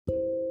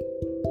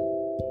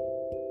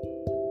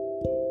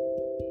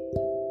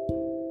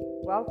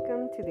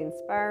Welcome to the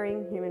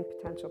Inspiring Human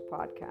Potential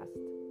podcast.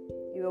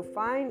 You will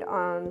find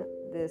on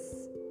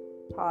this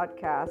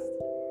podcast,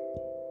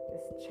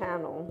 this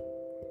channel,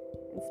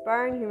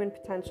 Inspiring Human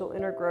Potential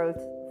Inner Growth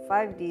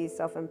 5D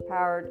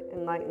Self-Empowered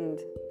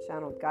Enlightened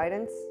Channeled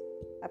Guidance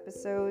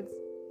episodes,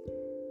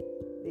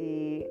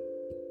 the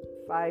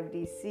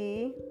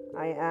 5DC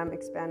I Am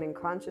Expanding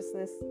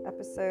Consciousness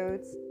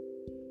episodes,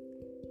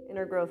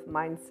 Inner Growth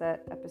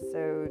Mindset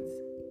episodes,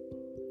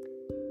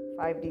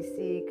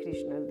 5DC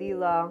Krishna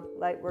Lila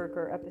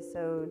Lightworker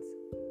episodes,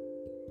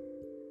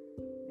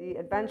 The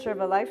Adventure of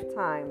a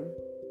Lifetime,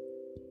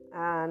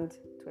 and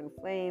Twin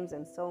Flames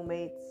and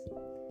Soulmates,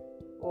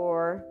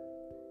 or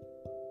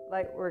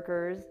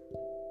Lightworkers,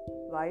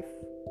 Life,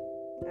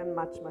 and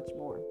much, much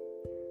more.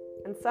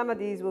 And some of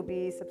these will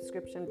be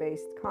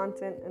subscription-based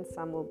content and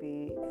some will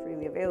be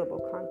freely available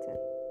content.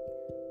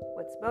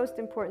 What's most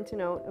important to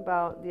note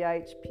about the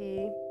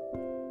IHP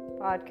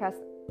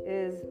podcast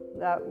is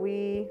that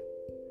we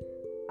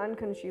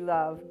unconsciously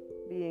love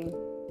being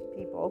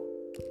people.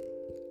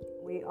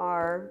 We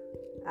are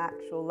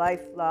actual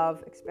life,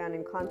 love,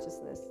 expanding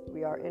consciousness.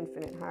 We are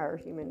infinite higher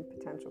human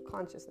potential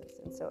consciousness.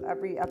 And so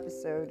every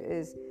episode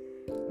is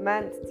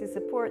meant to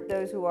support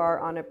those who are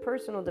on a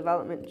personal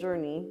development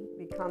journey,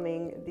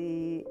 becoming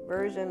the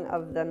version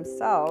of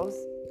themselves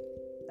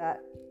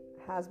that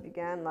has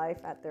began life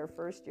at their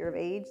first year of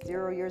age,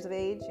 0 years of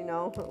age.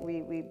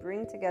 We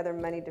bring together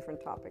many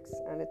different topics,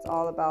 and it's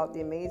all about the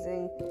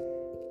amazing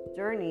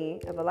journey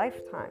of a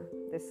lifetime,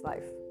 this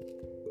life.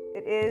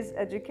 It is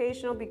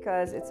educational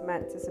because it's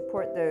meant to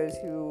support those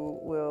who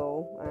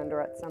will, and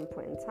or at some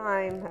point in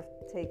time, have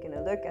taken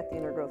a look at the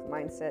inner growth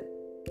mindset.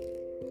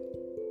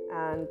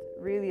 And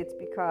really it's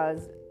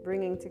because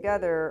bringing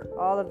together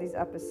all of these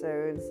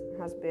episodes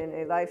has been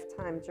a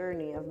lifetime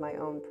journey of my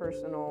own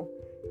personal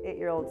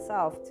 8-year-old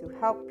self to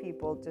help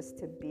people just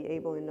to be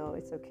able to know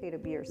it's okay to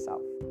be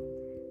yourself.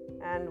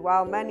 And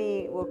while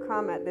many will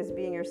come at this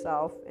being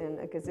yourself in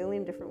a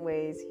gazillion different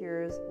ways,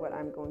 here's what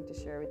I'm going to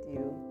share with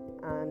you.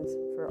 And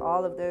for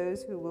all of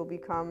those who will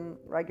become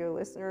regular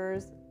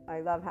listeners, I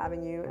love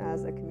having you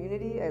as a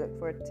community. I look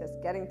forward to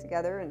getting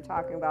together and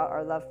talking about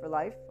our love for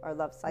life, our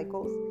love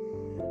cycles.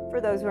 For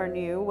those who are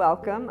new,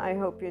 welcome. I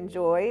hope you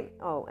enjoy.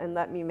 Oh, and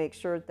let me make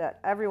sure that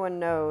everyone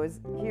knows,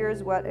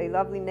 here's what a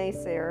lovely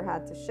naysayer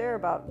had to share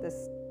about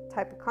this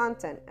type of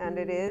content. And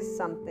it is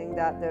something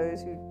that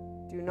those who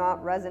do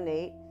not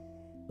resonate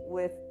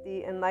with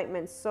the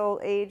Enlightenment Soul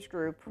age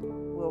group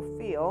will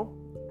feel,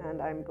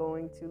 and I'm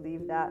going to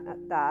leave that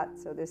at that.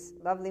 So this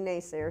lovely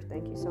naysayer,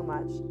 thank you so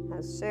much,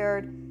 has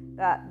shared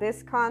that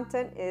this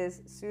content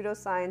is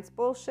pseudoscience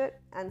bullshit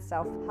and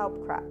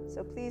self-help crap.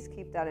 So please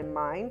keep that in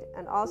mind,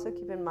 and also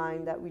keep in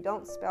mind that we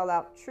don't spell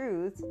out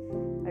truth.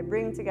 I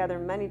bring together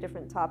many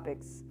different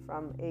topics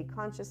from a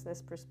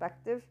consciousness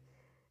perspective,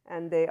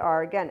 and they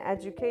are, again,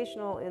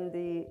 educational in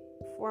the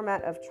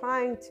format of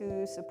trying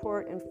to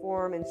support,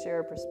 inform, and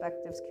share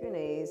perspectives,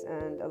 Q&As,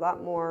 and a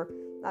lot more,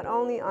 not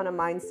only on a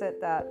mindset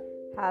that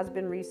has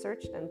been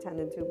researched and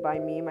tended to by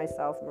me,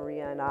 myself,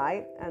 Maria, and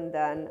I, and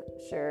then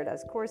shared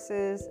as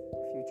courses,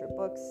 future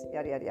books,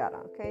 yada, yada, yada.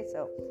 Okay,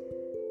 so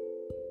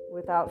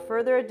without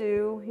further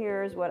ado,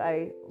 here's what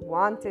I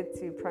wanted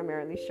to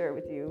primarily share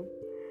with you.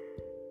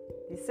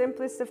 The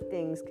simplest of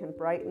things can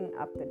brighten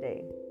up the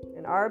day.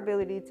 And our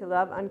ability to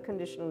love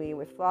unconditionally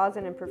with flaws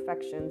and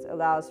imperfections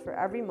allows for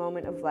every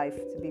moment of life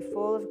to be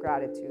full of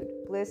gratitude,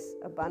 bliss,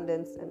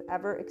 abundance, and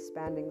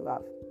ever-expanding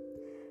love.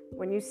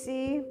 When you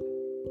see,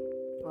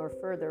 or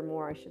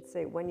furthermore, I should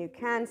say, when you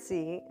can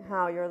see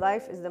how your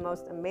life is the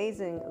most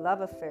amazing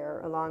love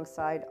affair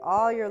alongside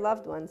all your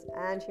loved ones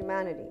and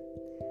humanity,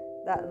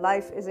 that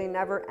life is a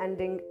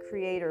never-ending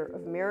creator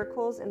of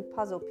miracles and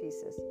puzzle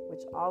pieces,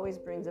 which always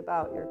brings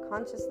about your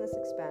consciousness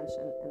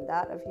expansion and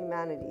that of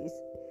humanity's.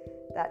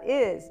 That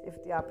is,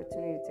 if the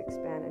opportunity to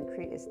expand and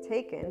create is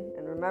taken.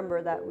 And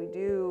remember that we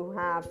do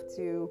have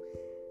to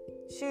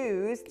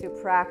choose to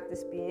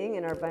practice being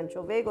in our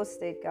ventral vagal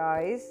state,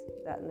 guys,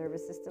 that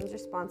nervous system's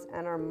response,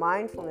 and our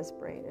mindfulness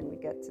brain. And we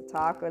get to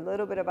talk a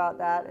little bit about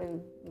that in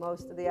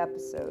most of the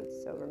episodes.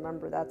 So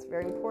remember, that's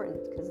very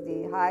important, because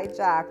the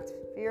hijacked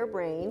fear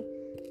brain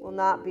will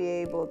not be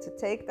able to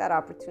take that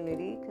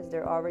opportunity because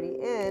they're already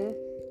in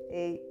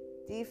a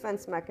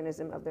defense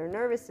mechanism of their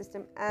nervous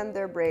system, and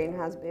their brain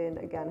has been,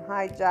 again,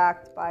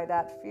 hijacked by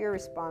that fear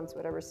response,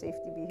 whatever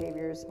safety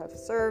behaviors have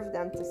served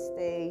them to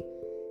stay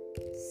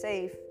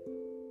safe.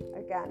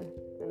 Again,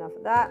 enough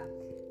of that.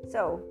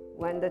 So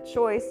when the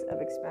choice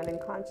of expanding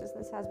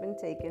consciousness has been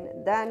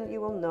taken, then you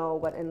will know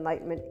what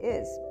enlightenment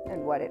is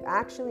and what it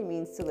actually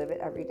means to live it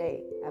every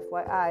day.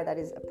 FYI, that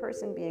is a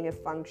person being a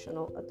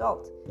functional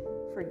adult.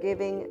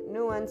 Forgiving,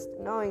 nuanced,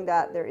 knowing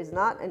that there is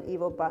not an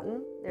evil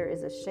button, there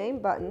is a shame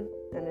button,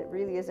 and it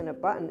really isn't a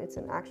button, it's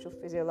an actual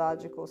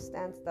physiological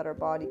stance that our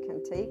body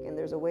can take, and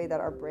there's a way that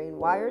our brain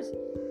wires.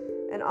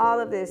 And all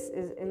of this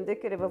is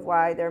indicative of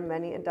why there are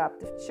many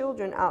adoptive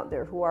children out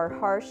there who are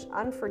harsh,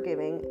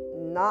 unforgiving,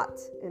 not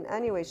in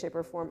any way, shape,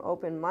 or form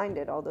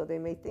open-minded, although they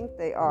may think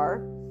they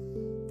are.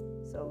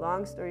 So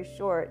long story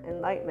short,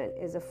 enlightenment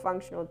is a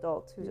functional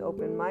adult who's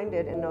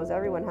open-minded and knows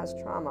everyone has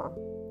trauma,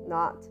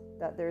 not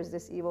that there's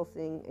this evil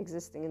thing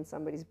existing in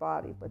somebody's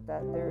body, but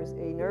that there's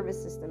a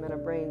nervous system and a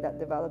brain that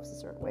develops a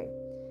certain way.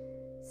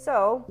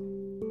 So,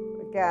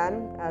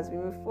 again, as we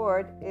move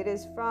forward, it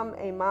is from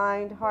a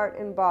mind, heart,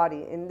 and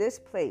body in this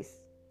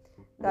place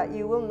that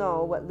you will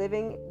know what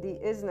living the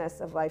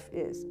isness of life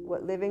is,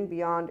 what living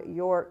beyond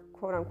your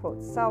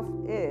quote-unquote self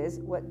is,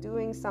 what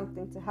doing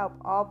something to help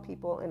all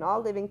people and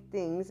all living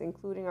things,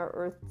 including our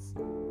Earth's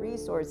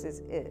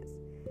resources, is.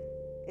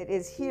 It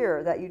is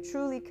here that you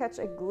truly catch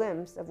a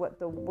glimpse of what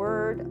the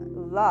word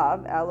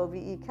love,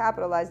 L-O-V-E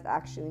capitalized,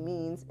 actually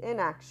means in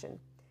action,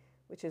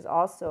 which is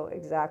also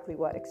exactly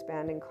what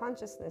expanding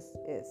consciousness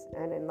is.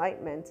 And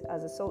enlightenment,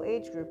 as a soul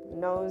age group,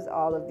 knows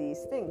all of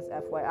these things,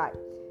 FYI.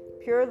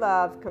 Pure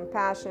love,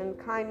 compassion,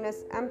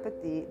 kindness,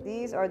 empathy,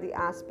 these are the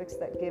aspects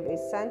that give a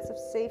sense of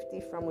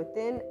safety from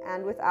within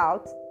and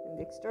without, in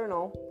the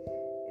external.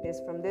 It is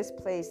from this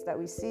place that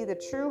we see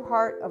the true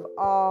heart of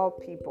all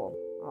people.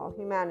 All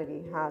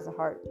humanity has a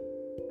heart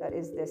that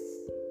is this.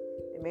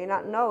 They may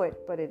not know it,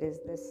 but it is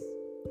this.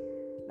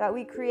 That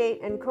we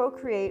create and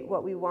co-create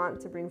what we want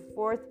to bring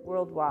forth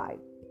worldwide.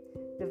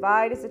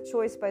 Divide is a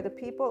choice by the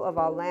people of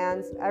all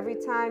lands. Every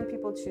time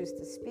people choose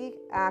to speak,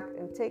 act,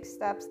 and take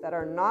steps that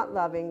are not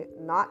loving,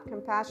 not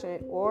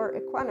compassionate, or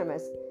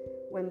equanimous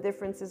when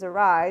differences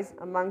arise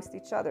amongst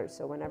each other.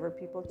 So whenever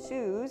people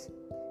choose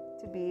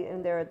to be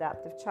in their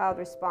adaptive child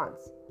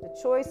response, the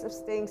choice of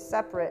staying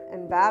separate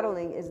and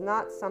battling is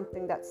not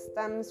something that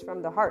stems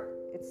from the heart.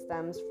 It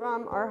stems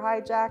from our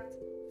hijacked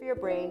fear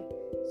brain,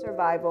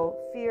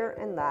 survival, fear,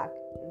 and lack.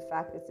 In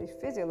fact, it's a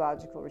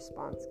physiological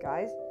response,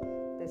 guys.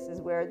 This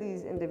is where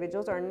these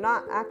individuals are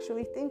not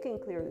actually thinking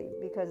clearly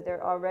because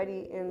they're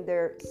already in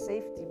their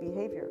safety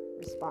behavior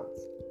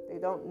response. They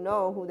don't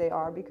know who they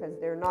are because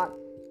they're not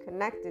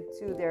connected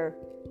to their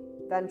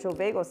ventral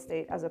vagal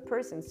state as a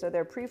person. So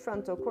their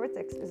prefrontal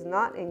cortex is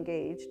not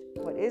engaged.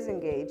 What is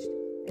engaged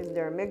is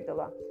their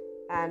amygdala.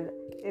 And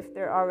if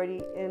they're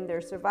already in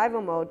their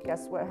survival mode,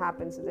 guess what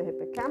happens to the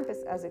hippocampus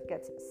as it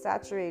gets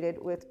saturated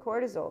with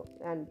cortisol?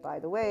 And by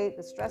the way,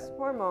 the stress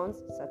hormones,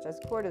 such as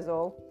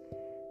cortisol,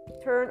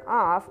 turn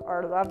off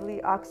our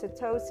lovely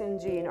oxytocin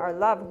gene, our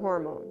love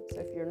hormone. So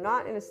if you're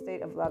not in a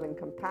state of love and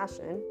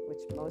compassion,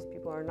 which most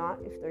people are not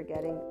if they're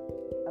getting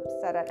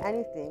upset at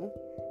anything,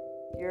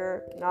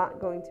 you're not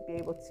going to be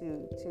able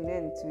to tune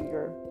in to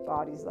your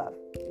body's love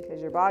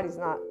because your body's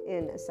not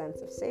in a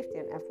sense of safety.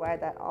 And FYI,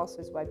 that also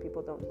is why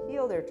people don't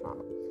heal their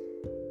trauma.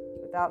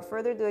 Without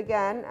further ado,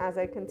 again, as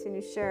I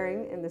continue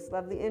sharing in this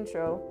lovely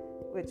intro,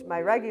 which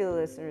my regular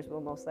listeners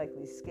will most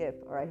likely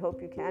skip, or I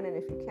hope you can, and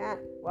if you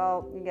can't,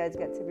 well, you guys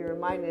get to be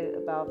reminded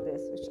about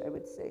this, which I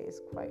would say is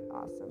quite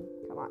awesome.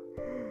 Come on.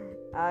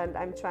 And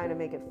I'm trying to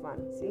make it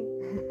fun, see?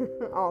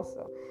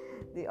 Also,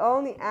 the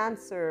only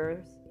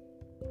answers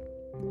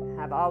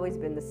have always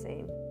been the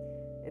same.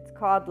 It's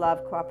called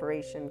love,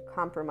 cooperation,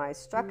 compromise,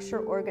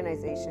 structure,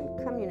 organization,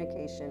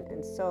 communication,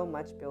 and so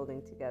much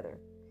building together.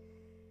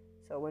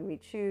 So when we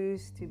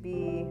choose to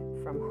be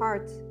from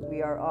heart,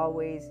 we are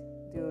always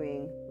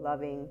doing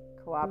loving,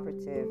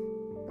 cooperative,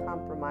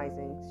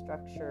 compromising,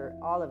 structure,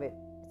 all of it.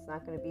 It's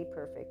not going to be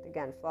perfect.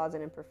 Again, flaws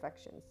and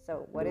imperfections.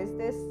 So what is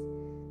this?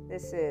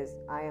 This is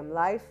I am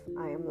life,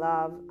 I am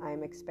love, I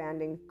am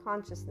expanding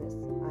consciousness,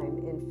 I am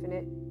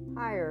infinite,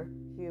 higher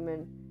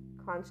human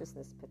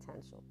consciousness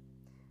potential.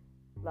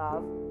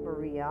 Love,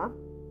 Maria.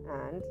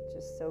 And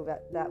just so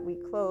that we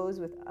close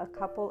with a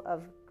couple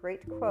of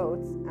great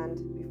quotes,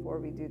 and before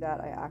we do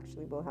that, I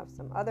actually will have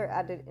some other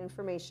added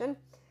information.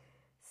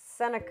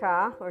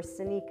 Seneca, or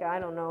Seneca, I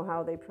don't know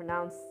how they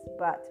pronounce,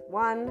 but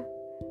one,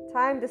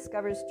 time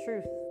discovers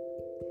truth.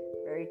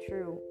 Very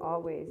true,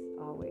 always,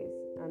 always.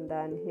 And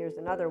then here's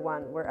another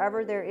one.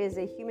 Wherever there is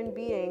a human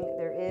being,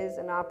 there is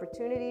an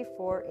opportunity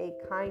for a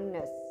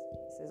kindness.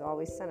 This is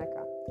always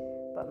Seneca.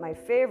 But my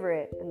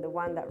favorite, and the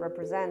one that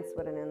represents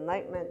what an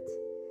enlightenment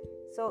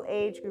soul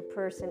age group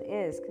person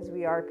is, because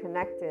we are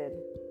connected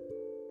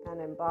and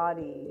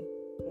embodying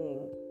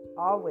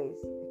always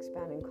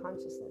expanding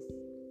consciousness.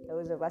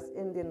 Those of us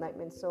in the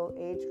enlightenment soul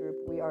age group,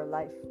 we are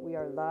life, we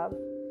are love,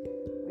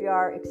 we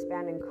are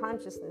expanding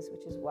consciousness,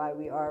 which is why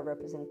we are a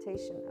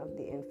representation of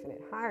the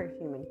infinite higher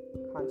human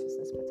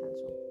consciousness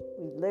potential.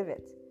 We live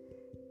it.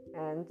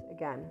 And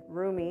again,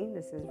 Rumi,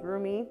 this is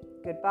Rumi,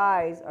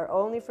 goodbyes are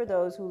only for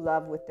those who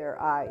love with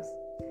their eyes.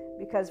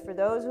 Because for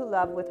those who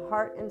love with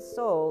heart and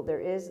soul,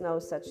 there is no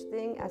such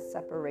thing as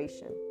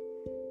separation.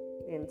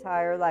 The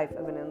entire life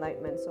of an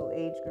enlightenment soul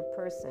age group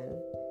person,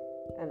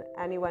 and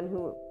anyone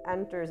who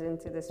enters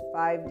into this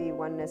 5D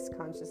oneness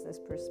consciousness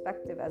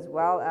perspective, as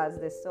well as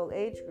this soul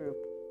age group,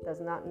 does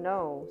not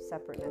know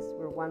separateness.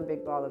 We're one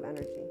big ball of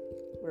energy.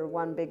 We're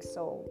one big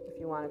soul, if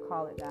you want to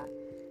call it that.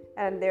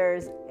 And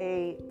there's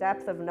a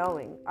depth of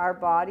knowing. Our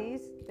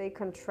bodies, they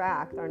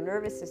contract. Our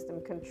nervous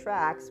system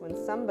contracts when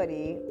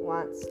somebody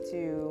wants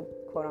to,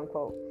 quote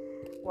unquote,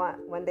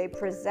 when they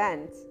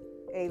present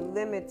a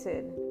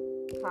limited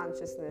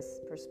consciousness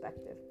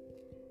perspective.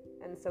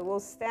 And so we'll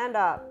stand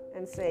up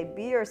and say,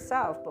 be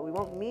yourself, but we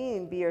won't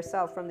mean be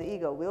yourself from the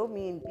ego. We'll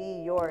mean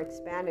be your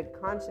expanded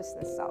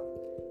consciousness self.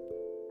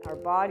 Our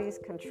bodies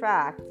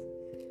contract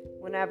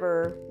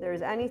whenever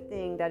there's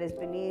anything that is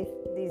beneath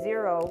the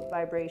zero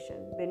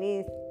vibration,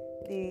 beneath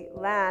the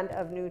land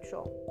of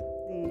neutral,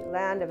 the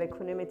land of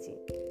equanimity.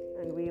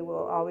 And we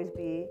will always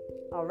be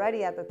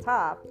already at the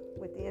top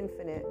with the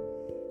infinite,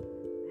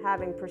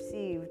 having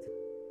perceived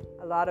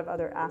a lot of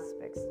other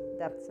aspects,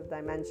 depths of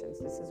dimensions.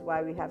 This is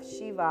why we have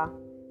Shiva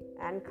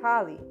and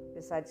Kali,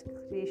 besides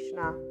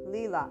Krishna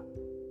Lila.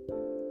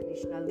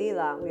 Krishna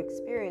Lila, we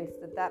experience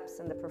the depths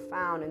and the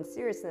profound and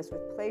seriousness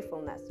with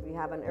playfulness. We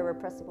have an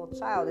irrepressible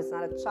child. It's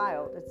not a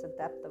child, it's the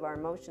depth of our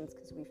emotions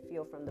because we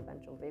feel from the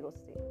ventral vagal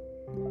state.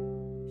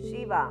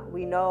 Shiva,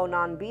 we know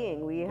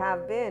non-being. We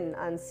have been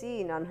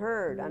unseen,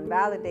 unheard,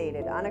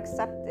 unvalidated,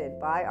 unaccepted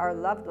by our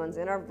loved ones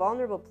in our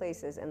vulnerable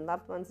places. And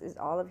loved ones is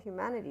all of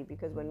humanity,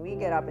 because when we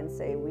get up and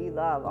say we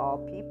love all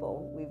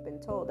people, we've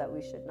been told that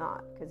we should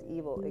not, because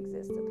evil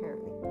exists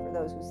apparently for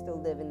those who still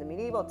live in the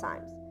medieval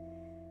times.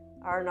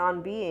 Our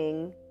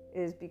non-being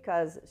is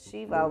because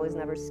Shiva was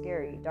never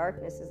scary.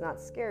 Darkness is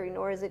not scary,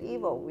 nor is it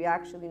evil. We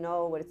actually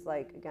know what it's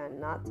like, again,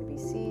 not to be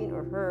seen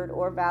or heard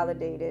or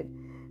validated.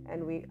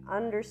 And we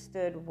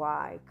understood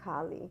why,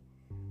 Kali,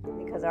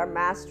 because our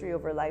mastery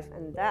over life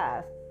and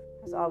death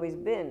has always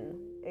been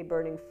a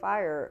burning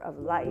fire of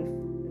life,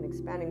 an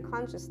expanding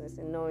consciousness,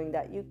 and knowing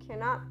that you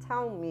cannot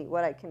tell me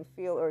what I can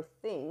feel or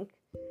think.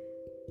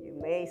 You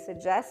may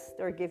suggest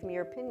or give me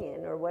your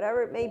opinion or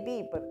whatever it may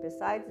be, but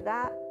besides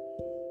that,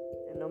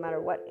 and no matter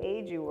what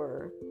age you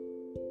were,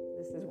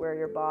 this is where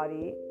your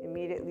body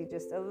immediately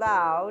just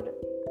allowed,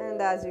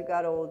 and as you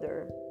got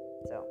older.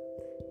 So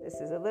this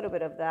is a little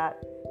bit of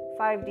that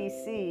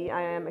 5DC,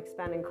 I am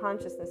expanding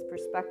consciousness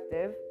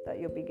perspective that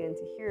you'll begin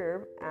to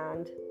hear.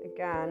 And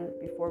again,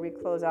 before we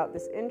close out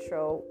this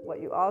intro,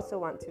 what you also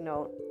want to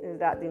know is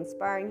that the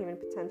Inspiring Human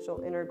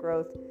Potential Inner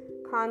Growth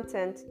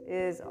content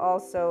is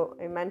also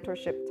a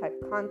mentorship type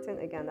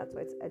content. Again, that's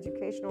why it's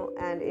educational,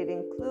 and it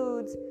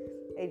includes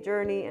a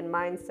journey and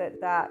mindset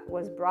that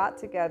was brought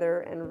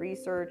together and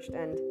researched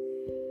and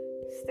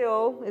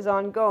still is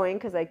ongoing,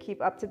 because I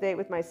keep up to date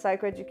with my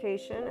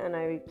psychoeducation, and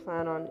I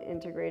plan on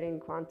integrating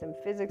quantum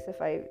physics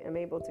if I am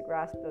able to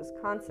grasp those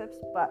concepts.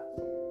 But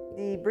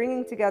the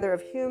bringing together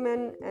of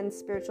human and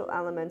spiritual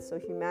elements, so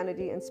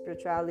humanity and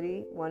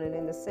spirituality, one and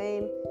in the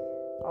same,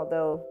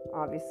 although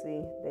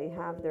obviously they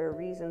have their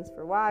reasons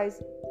for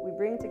whys, we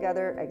bring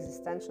together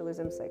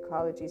existentialism,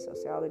 psychology,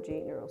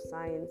 sociology,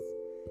 neuroscience.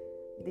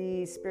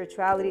 The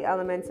spirituality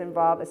elements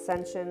involve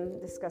ascension,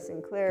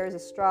 discussing clairs,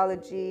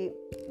 astrology,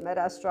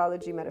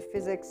 meta-astrology,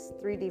 metaphysics,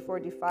 3D,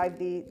 4D,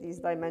 5D, these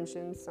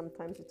dimensions.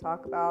 Sometimes we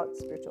talk about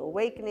spiritual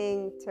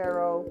awakening,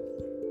 tarot,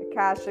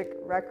 Akashic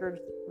record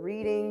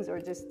readings,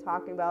 or just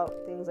talking about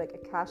things like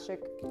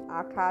Akashic,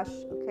 Akash,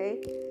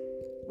 okay?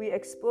 We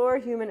explore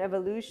human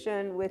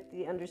evolution with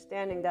the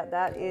understanding that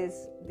that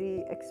is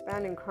the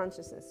expanding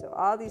consciousness. So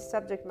all these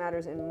subject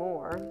matters and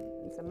more.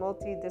 It's a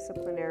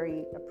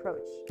multidisciplinary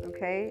approach,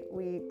 okay?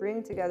 We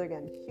bring together,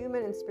 again,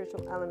 human and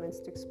spiritual elements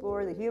to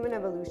explore the human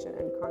evolution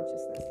and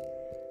consciousness.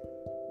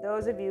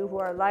 Those of you who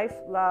are life,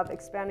 love,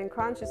 expanding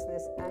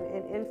consciousness, and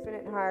in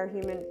infinite higher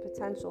human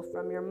potential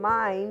from your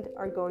mind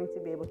are going to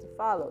be able to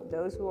follow.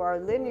 Those who are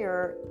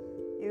linear,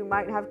 you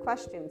might have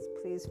questions.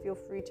 Please feel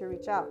free to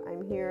reach out.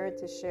 I'm here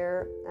to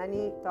share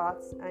any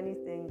thoughts,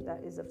 anything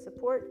that is of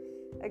support.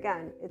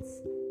 Again,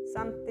 it's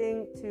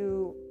something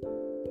to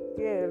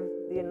give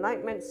the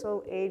Enlightenment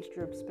Soul Age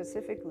group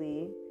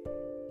specifically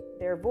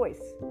their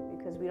voice,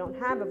 because we don't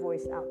have a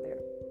voice out there.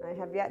 I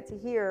have yet to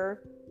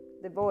hear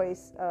the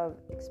voice of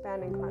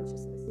expanding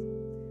consciousness.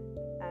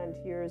 And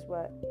here's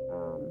what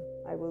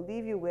I will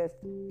leave you with.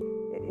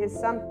 It is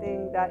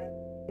something that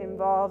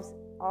involves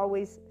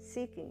always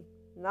seeking,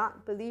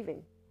 not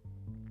believing.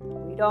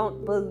 We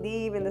don't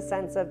believe in the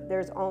sense of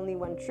there's only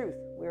one truth.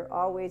 We're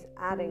always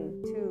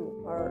adding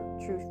to our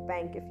truth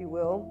bank, if you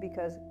will,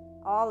 because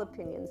all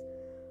opinions,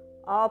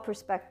 all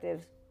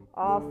perspectives,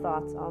 all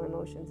thoughts, all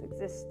emotions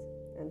exist.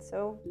 And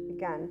so,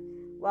 again,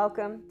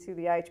 welcome to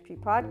the IHP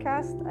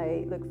podcast.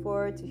 I look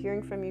forward to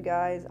hearing from you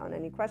guys on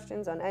any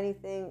questions, on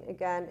anything.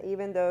 Again,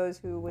 even those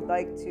who would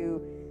like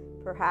to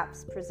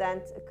perhaps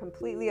present a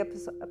completely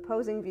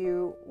opposing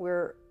view,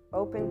 we're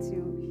open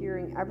to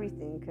hearing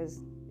everything,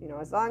 because, you know,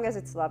 as long as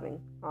it's loving,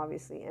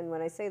 obviously. And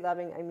when I say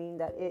loving, I mean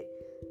that it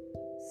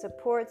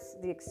supports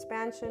the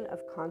expansion of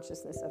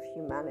consciousness of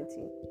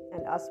humanity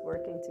and us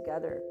working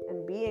together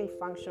and being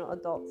functional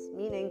adults,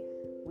 meaning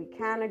we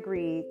can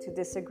agree to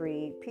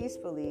disagree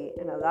peacefully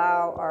and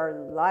allow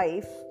our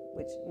life,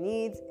 which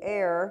needs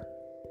air,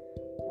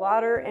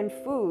 water, and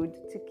food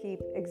to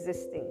keep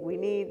existing. We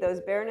need those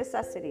bare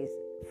necessities.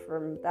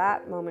 From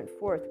that moment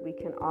forth, we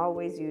can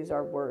always use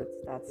our words.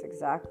 That's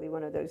exactly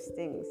one of those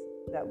things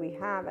that we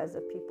have as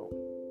a people.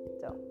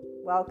 So,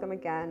 welcome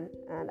again,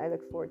 and I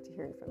look forward to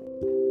hearing from you.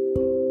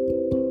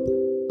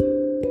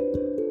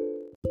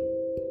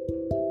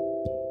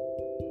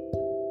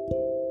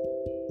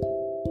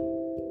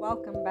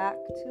 Welcome back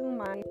to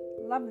my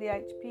lovely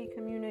HP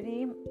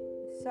community.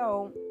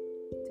 So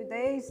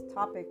today's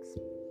topics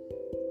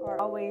are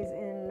always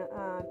in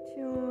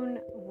tune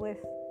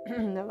with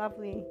the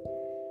lovely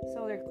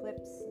solar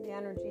eclipse, the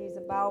energy is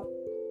about,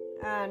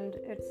 and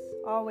it's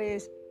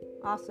always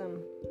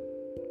awesome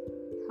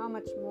how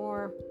much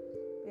more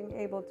being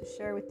able to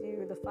share with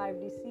you the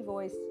 5DC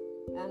voice,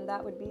 and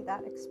that would be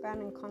that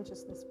expanding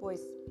consciousness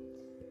voice,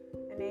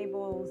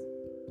 enables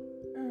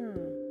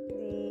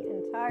the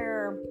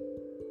entire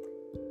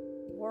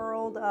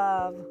world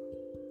of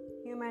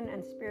human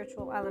and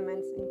spiritual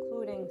elements,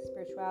 including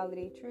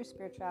spirituality, true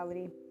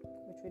spirituality,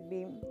 which would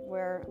be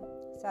where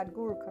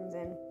Sadhguru comes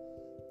in,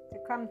 to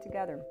come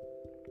together.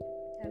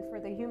 And for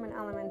the human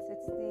elements,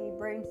 it's the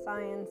brain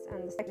science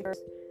and the psychics,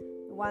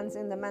 the ones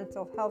in the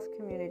mental health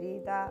community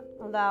that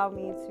allow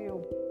me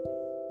to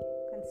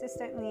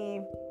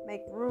consistently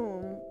make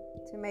room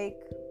to make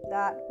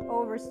that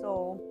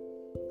oversoul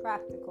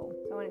practical.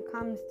 So when it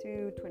comes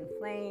to twin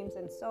flames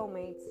and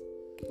soulmates,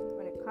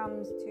 when it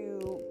comes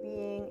to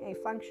being a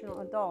functional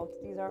adult,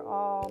 these are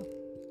all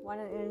one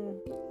in,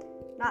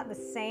 not the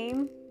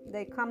same.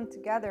 They come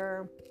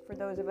together for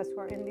those of us who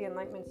are in the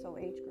Enlightenment Soul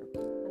Age group,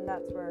 and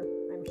that's where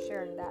I'm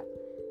sharing that.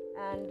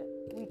 And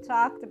we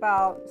talked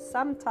about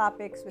some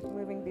topics with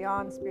moving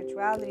beyond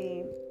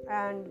spirituality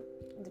and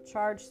the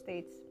charged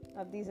states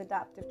of these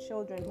adaptive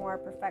children who are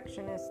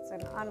perfectionists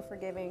and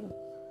unforgiving.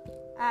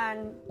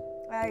 And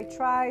I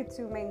try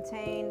to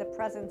maintain the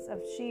presence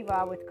of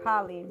Shiva with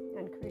Kali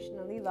and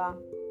Krishna Lila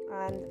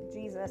and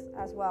Jesus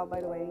as well, by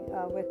the way,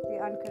 with the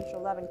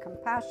unconditional love and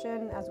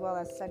compassion, as well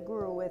as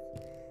Sadhguru with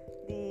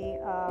the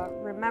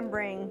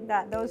remembering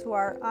that those who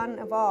are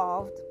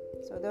unevolved,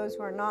 so those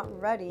who are not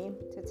ready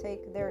to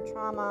take their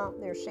trauma,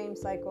 their shame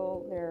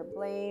cycle, their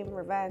blame,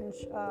 revenge,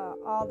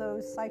 all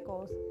those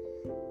cycles,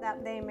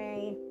 that they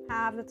may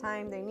have the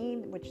time they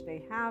need, which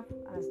they have,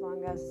 as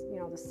long as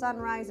the sun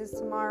rises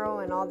tomorrow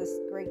and all this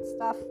great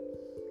stuff.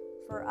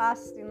 For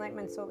us, the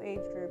Enlightenment Soul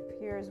Age group,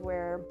 here's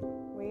where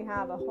we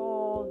have a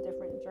whole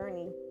different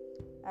journey.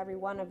 Every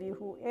one of you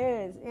who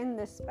is in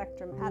this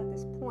spectrum at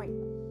this point,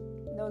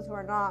 those who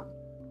are not,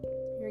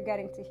 you're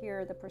getting to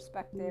hear the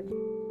perspective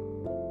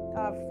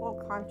of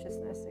full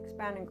consciousness,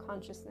 expanding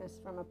consciousness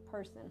from a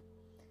person.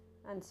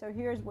 And so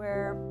here's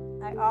where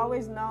I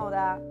always know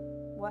that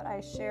what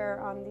I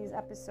share on these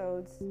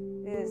episodes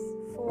is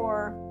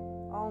for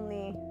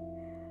only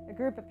a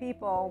group of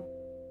people,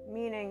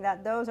 meaning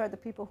that those are the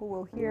people who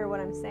will hear what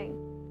I'm saying.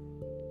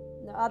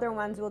 The other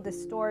ones will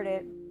distort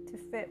it to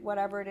fit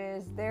whatever it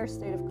is their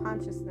state of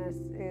consciousness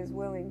is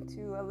willing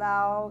to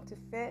allow to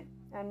fit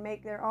and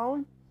make their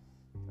own.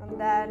 And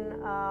then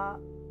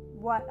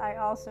what I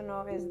also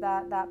know is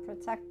that that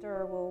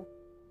protector will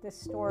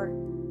distort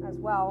as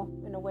well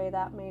in a way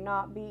that may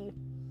not be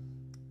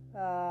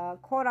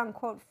quote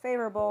unquote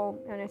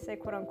favorable. And I say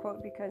quote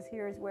unquote because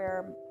here's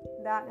where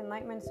that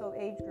Enlightenment Soul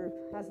Age group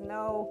has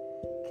no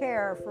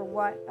care for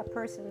what a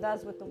person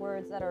does with the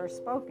words that are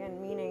spoken,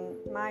 meaning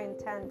my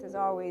intent is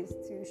always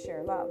to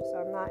share love.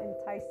 So I'm not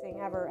enticing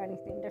ever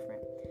anything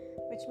different,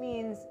 which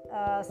means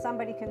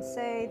somebody can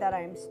say that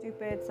I'm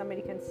stupid,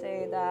 somebody can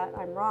say that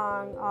I'm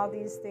wrong. All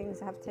these things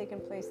have taken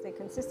place, they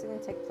consistently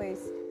take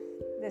place.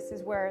 This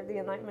is where the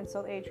Enlightenment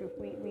Soul Age group,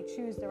 we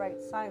choose the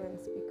right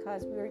silence,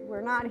 because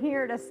we're not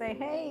here to say,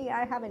 hey,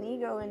 I have an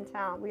ego in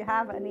town. We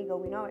have an ego,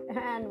 we know it,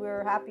 and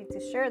we're happy to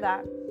share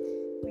that.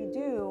 We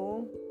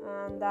do,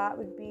 and that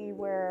would be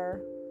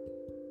where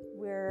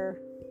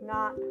we're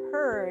not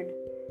heard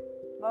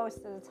most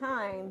of the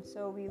time.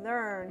 So we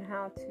learn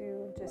how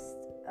to just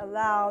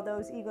allow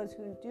those egos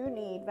who do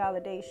need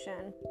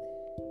validation.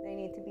 They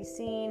need to be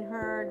seen,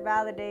 heard,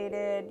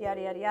 validated,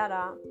 yada, yada,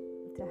 yada,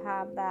 to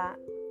have that.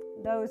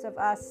 Those of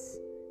us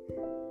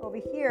over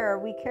here,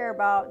 we care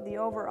about the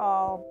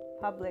overall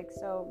public.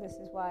 So this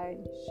is why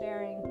I'm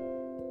sharing.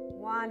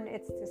 One,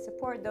 it's to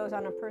support those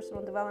on a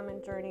personal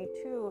development journey.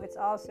 Two, it's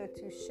also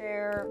to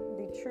share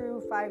the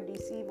true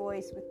 5DC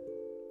voice with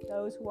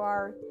those who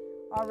are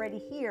already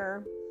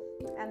here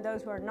and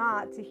those who are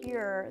not, to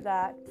hear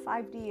that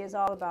 5D is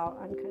all about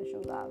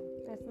unconditional love.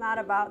 It's not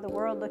about the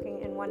world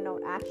looking in one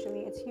note.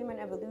 Actually, it's human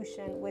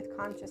evolution with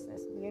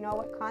consciousness. You know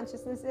what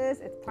consciousness is?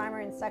 It's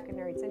primary and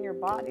secondary. It's in your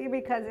body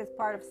because it's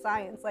part of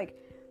science. Like,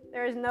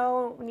 there is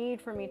no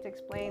need for me to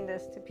explain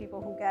this to people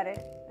who get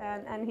it.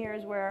 And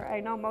here's where I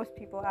know most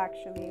people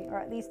actually, or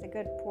at least a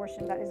good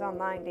portion that is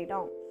online, they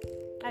don't.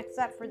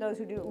 Except for those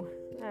who do.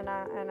 And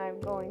I'm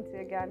going to,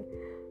 again,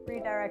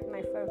 redirect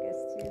my focus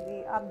to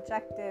the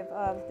objective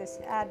of this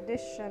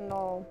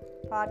additional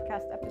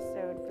podcast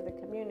episode for the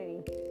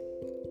community.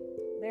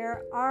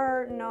 There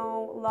are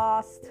no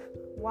lost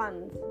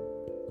ones.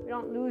 We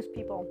don't lose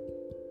people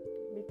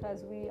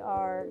because we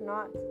are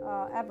not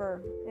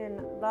ever in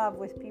love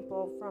with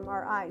people from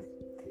our eyes.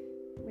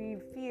 We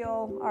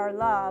feel our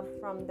love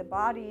from the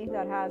body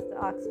that has the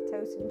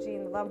oxytocin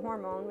gene, the love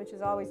hormone, which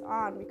is always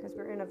on because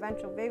we're in a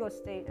ventral vagal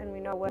state, and we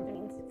know what it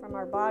means from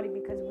our body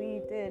because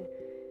we did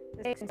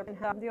the same.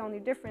 The only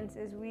difference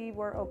is we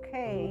were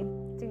okay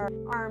to our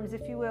arms,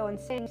 if you will, and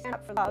stand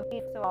up for love.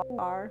 So we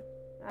are,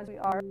 as we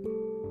are,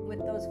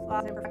 with those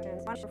flaws and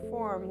imperfections. Much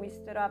reform, we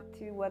stood up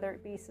to, whether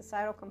it be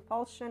societal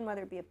compulsion,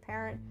 whether it be a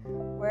parent,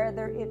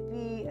 whether it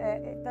be,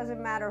 it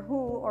doesn't matter who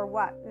or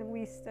what. And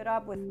we stood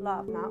up with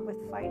love, not with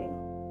fighting,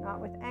 not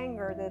with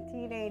anger. The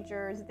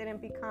teenagers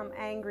didn't become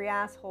angry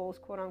assholes,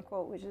 quote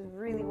unquote, which is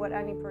really what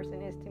any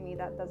person is to me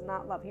that does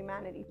not love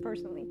humanity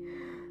personally.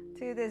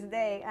 To this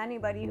day,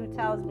 anybody who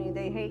tells me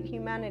they hate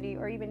humanity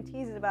or even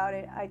teases about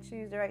it, I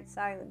choose the right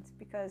silence,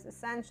 because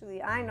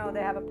essentially I know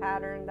they have a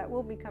pattern that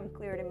will become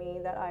clear to me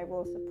that I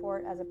will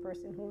support as a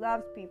person who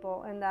loves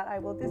people, and that I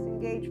will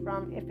disengage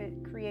from if it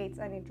creates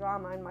any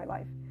drama in my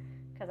life,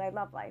 because I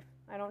love life.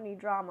 I don't need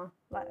drama.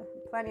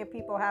 Plenty of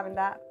people having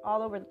that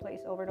all over the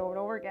place over and over and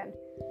over again,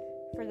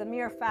 for the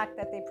mere fact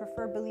that they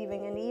prefer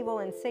believing in evil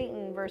and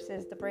Satan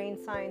versus the brain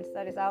science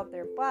that is out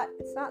there. But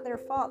it's not their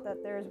fault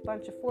that there's a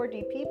bunch of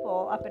 4D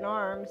people up in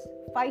arms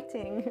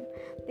fighting,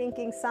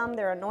 thinking some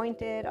they're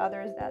anointed,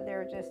 others that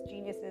they're just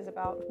geniuses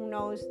about who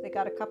knows. They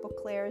got a couple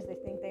clairs, they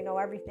think they know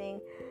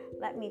everything.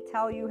 Let me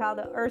tell you how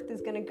the earth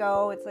is going to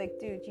go. It's like,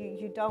 dude,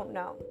 you don't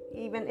know.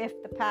 Even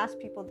if the past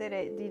people did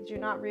it, did you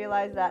not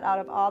realize that out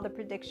of all the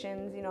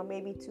predictions,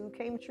 maybe 2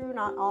 came true,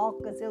 not all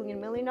gazillion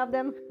million of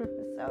them?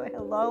 So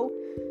hello.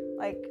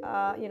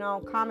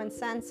 Common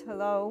sense,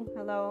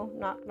 hello,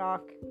 knock,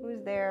 knock.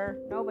 Who's there?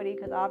 Nobody,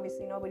 because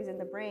obviously nobody's in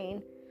the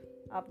brain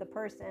of the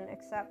person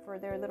except for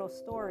their little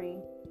story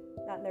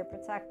that they're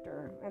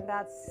protector. And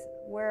that's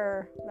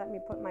where, let me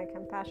put my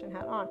compassion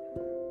hat on.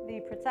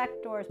 The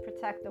protectors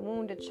protect the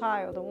wounded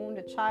child. The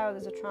wounded child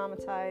is a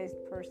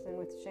traumatized person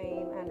with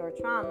shame and or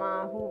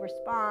trauma who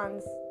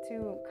responds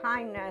to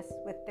kindness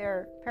with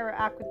their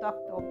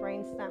para-aqueductal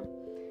brainstem.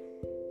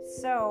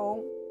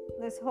 So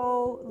this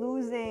whole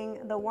losing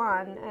the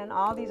one and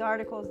all these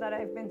articles that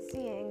I've been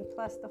seeing,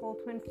 plus the whole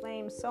twin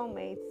flame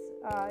soulmates,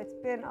 it's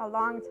been a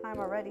long time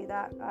already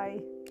that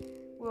I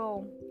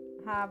will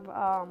have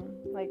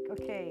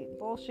okay,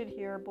 bullshit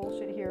here,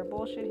 bullshit here,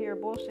 bullshit here,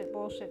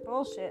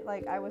 bullshit.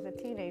 Like I was a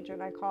teenager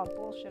and I called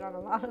bullshit on a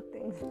lot of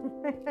things,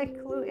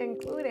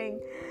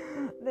 including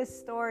this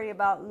story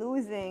about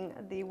losing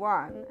the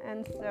one.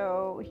 And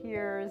so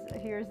here's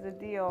the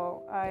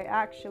deal. I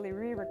actually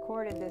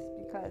re-recorded this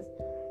because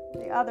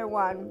the other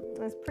one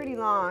is pretty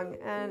long,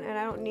 and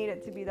I don't need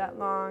it to be that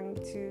long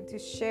to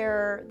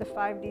share the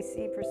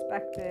 5DC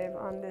perspective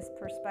on this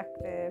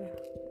perspective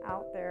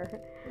out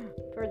there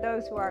for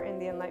those who are in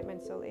the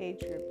Enlightenment Soul Age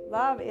group.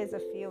 Love is a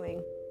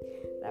feeling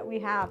that we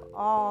have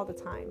all the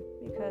time,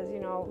 because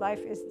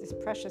life is this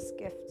precious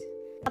gift.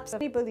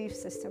 Any belief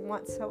system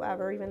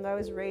whatsoever, even though I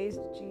was raised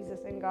Jesus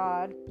and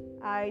God,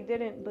 I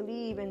didn't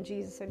believe in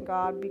Jesus and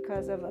God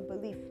because of a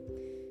belief.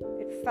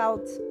 It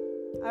felt,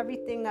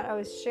 everything that I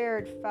was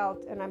shared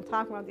felt, and I'm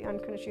talking about the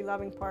unconditionally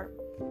loving part.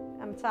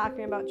 I'm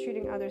talking about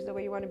treating others the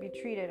way you want to be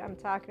treated. I'm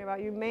talking about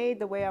you made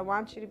the way I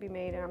want you to be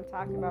made, and I'm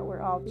talking about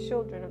we're all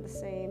children of the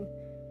same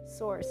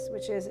source,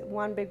 which is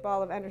one big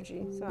ball of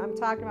energy. So I'm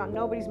talking about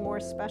nobody's more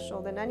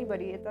special than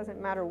anybody. It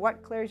doesn't matter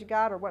what clairs you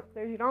got or what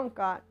clairs you don't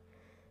got.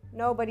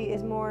 Nobody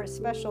is more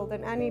special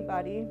than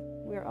anybody.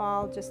 We're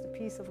all just a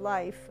piece of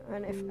life.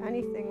 And if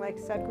anything, like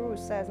Sadhguru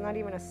says, not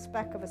even a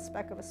speck of a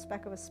speck of a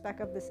speck of a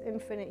speck of this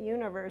infinite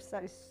universe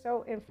that is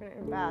so infinite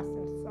and vast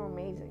and so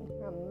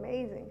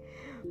amazing.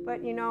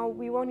 But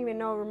we won't even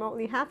know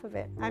remotely half of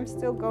it. I'm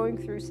still going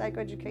through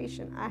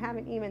psychoeducation. I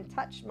haven't even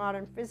touched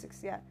modern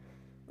physics yet,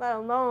 let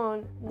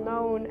alone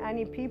known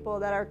any people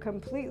that are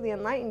completely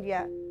enlightened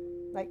yet.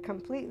 Like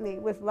completely,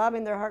 with love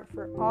in their heart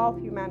for all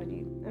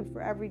humanity and for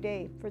every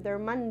day, for their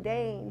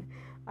mundane.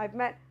 I've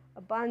met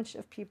a bunch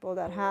of people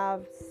that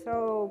have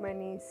so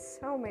many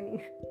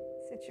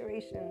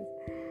situations.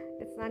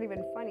 It's not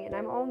even funny. And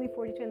I'm only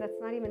 42, and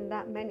that's not even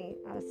that many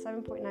out of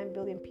 7.9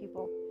 billion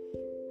people.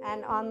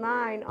 And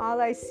online,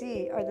 all I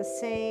see are the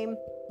same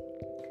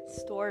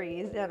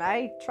stories. And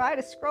I try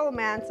to scroll,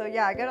 man. So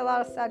yeah, I got a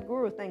lot of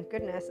Sadhguru, thank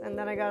goodness. And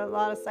then I got a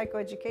lot of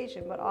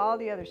psychoeducation, but all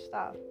the other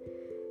stuff,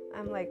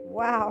 I'm like,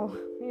 wow,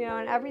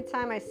 and every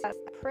time I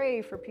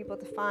pray for people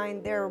to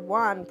find their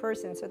one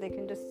person so they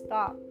can just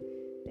stop.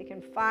 They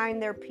can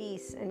find their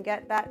peace and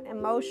get that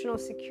emotional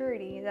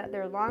security that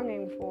they're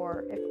longing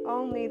for. If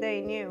only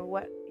they knew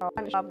what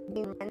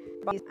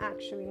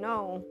actually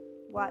know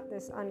what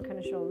this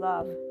unconditional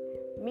love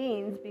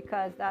means,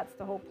 because that's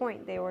the whole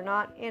point. They were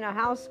not in a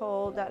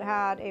household that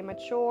had a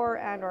mature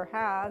and or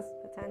has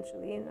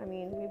potentially. I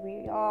mean,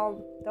 we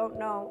all don't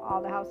know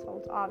all the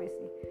households,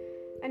 obviously.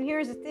 And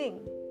here's the thing.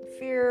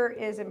 Fear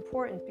is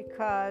important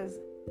because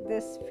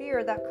this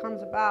fear that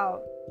comes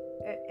about,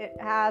 it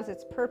has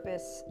its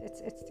purpose.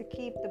 It's to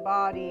keep the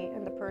body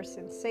and the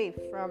person safe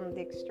from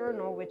the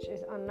external, which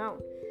is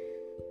unknown.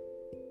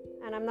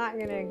 And I'm not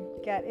going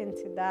to get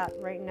into that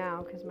right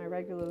now because my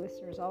regular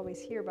listeners always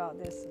hear about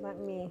this. Let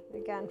me,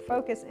 again,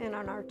 focus in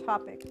on our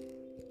topic.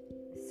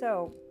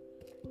 So,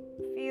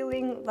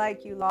 feeling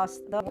like you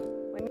lost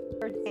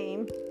the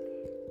game,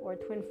 or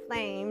twin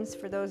flames,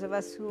 for those of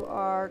us who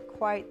are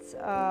quite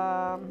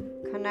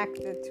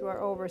connected to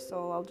our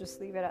oversoul. I'll just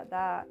leave it at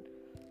that.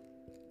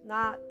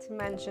 Not to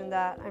mention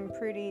that I'm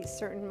pretty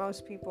certain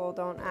most people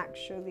don't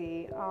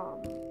actually,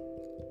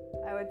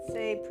 I would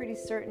say pretty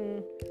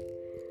certain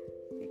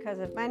because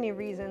of many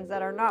reasons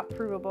that are not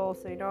provable,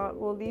 so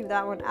we'll leave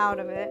that one out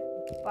of it.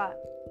 But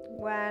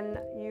when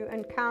you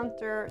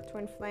encounter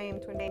twin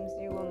flames,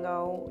 you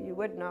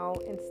would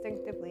know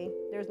instinctively.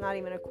 There's not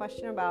even a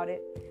question about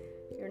it.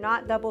 You're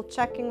not double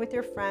checking with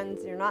your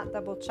friends, you're not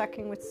double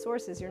checking with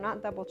sources, you're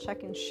not double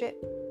checking shit.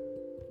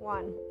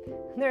 One,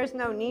 there's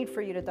no need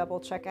for you to double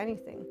check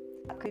anything.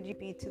 How could you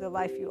be to the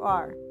life you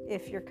are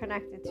if you're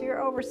connected to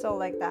your oversoul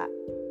like that?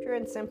 Pure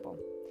and simple.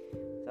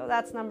 So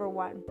that's number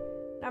one.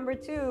 Number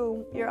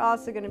two, you're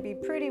also going to be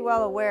pretty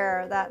well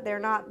aware that they're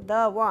not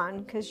the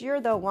one, because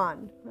you're the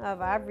one of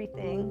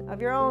everything,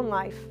 of your own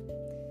life.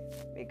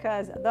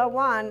 Because the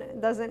one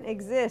doesn't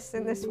exist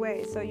in this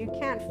way. So you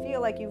can't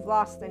feel like you've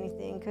lost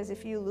anything, because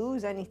if you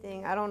lose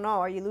anything, I don't know,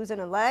 are you losing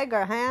a leg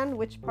or a hand?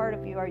 Which part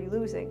of you are you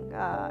losing?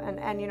 And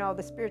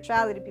the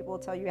spirituality people will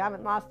tell you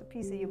haven't lost a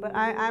piece of you. But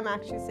I'm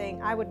actually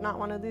saying I would not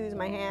want to lose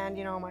my hand,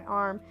 my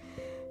arm.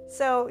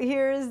 So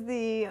here's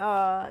the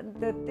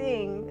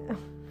thing.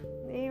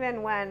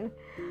 Even when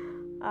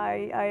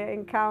I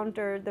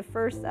encountered the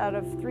first out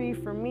of 3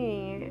 for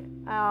me,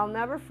 I'll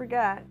never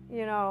forget,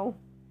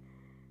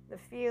 the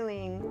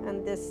feeling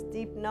and this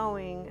deep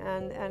knowing,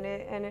 and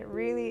it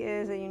really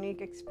is a unique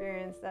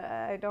experience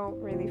that I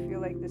don't really feel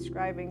like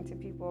describing to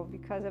people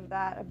because of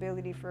that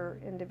ability for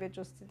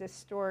individuals to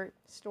distort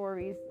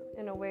stories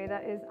in a way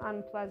that is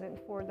unpleasant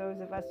for those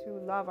of us who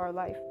love our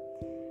life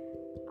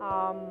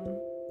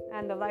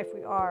and the life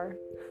we are.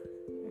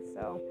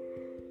 So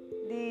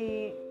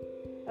the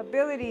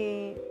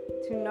ability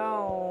to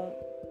know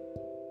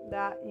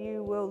that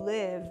you will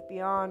live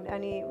beyond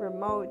any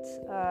remote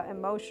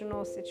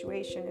emotional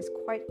situation is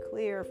quite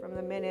clear from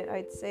the minute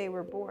I'd say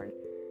we're born.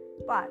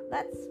 But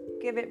let's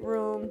give it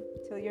room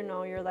till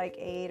you're like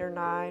 8 or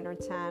 9 or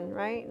 10,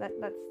 right?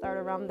 Let's start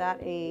around that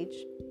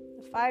age.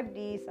 The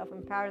 5D,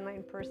 self-empowered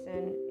enlightened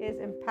person, is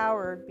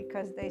empowered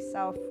because they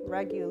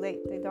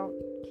self-regulate. They don't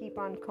keep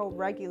on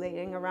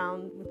co-regulating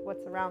around with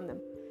what's around them.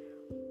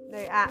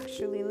 They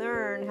actually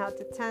learn how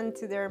to tend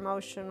to their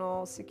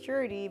emotional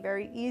security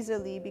very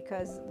easily,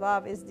 because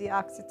love is the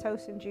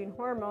oxytocin gene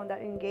hormone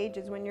that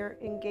engages when you're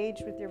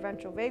engaged with your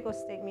ventral vagal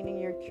state, meaning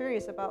you're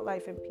curious about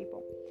life and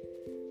people.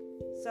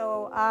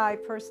 So I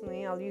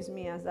personally, I'll use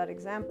me as that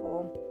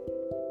example.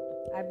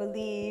 I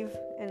believe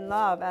in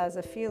love as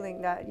a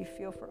feeling that you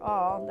feel for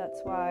all.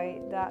 That's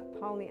why that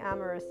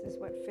polyamorous is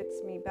what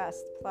fits me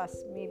best.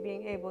 Plus me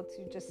being able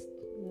to just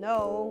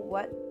know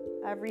what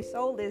every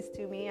soul is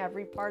to me,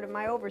 every part of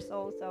my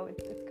oversoul. So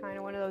it's kind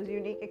of one of those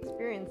unique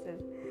experiences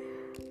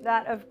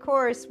that, of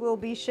course, will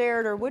be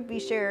shared or would be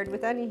shared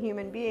with any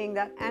human being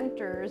that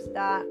enters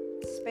that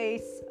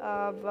space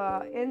of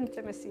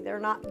intimacy.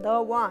 They're not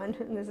the one.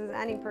 And this is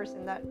any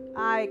person that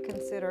I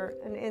consider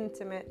an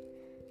intimate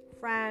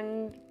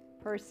friend,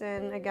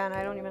 person. Again,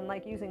 I don't even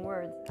like using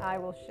words. I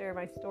will share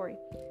my story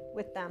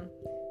with them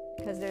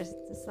because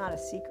it's not a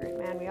secret,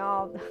 man. We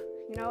all...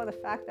 the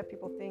fact that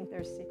people think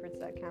there's secrets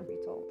that can't be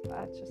told.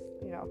 That's just,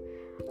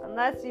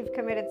 unless you've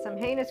committed some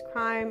heinous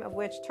crime, of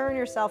which turn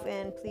yourself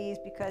in, please,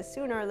 because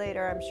sooner or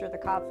later, I'm sure the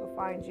cops will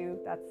find you.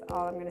 That's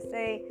all I'm going to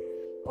say.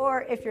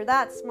 Or if you're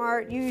that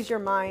smart, use your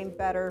mind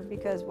better,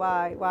 because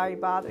why are you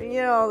bothering?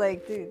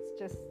 Dudes,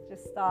 just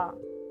stop.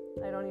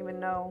 I don't even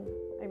know.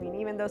 I mean,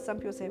 even though some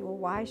people say, well,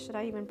 why should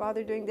I even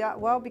bother doing that?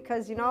 Well,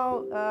 because,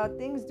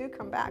 things do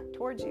come back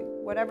towards you.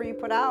 Whatever you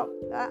put out,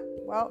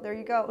 there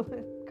you go.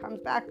 It comes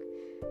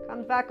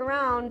back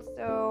around.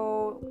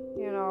 So,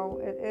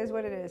 it is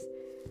what it is.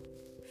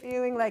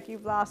 Feeling like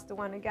you've lost the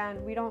one.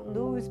 Again, we don't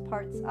lose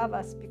parts of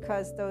us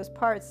because those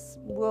parts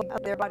will be out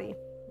of their body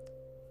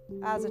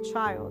as a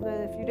child.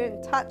 And if you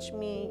didn't touch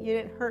me, you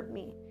didn't hurt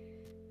me.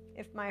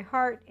 If my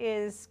heart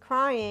is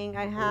crying,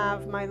 I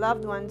have my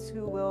loved ones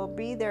who will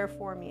be there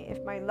for me.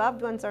 If my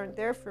loved ones aren't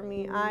there for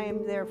me, I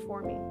am there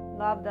for me.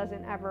 Love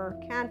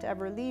can't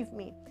ever leave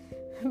me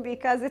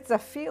because it's a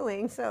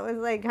feeling. So it's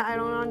like, I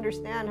don't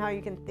understand how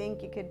you can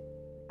think you could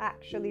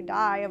actually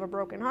die of a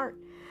broken heart.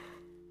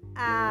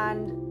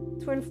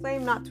 And twin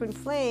flame, not twin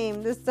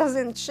flame, this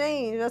doesn't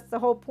change. That's the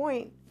whole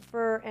point.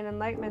 For an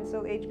enlightenment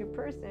soul age group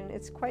person,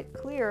 it's quite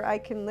clear I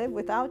can live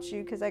without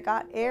you because I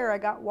got air, I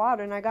got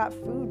water, and I got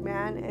food,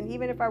 man. And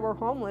even if I were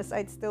homeless,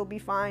 I'd still be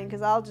fine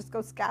because I'll just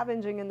go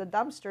scavenging in the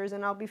dumpsters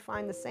and I'll be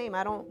fine the same.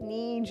 I don't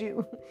need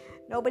you.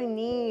 Nobody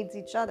needs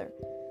each other.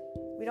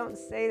 We don't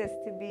say this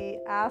to be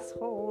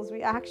assholes.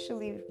 We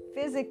actually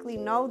physically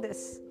know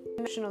this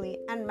emotionally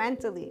and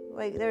mentally.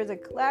 Like, there's a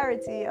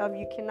clarity of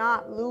you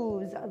cannot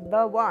lose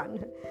the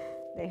one.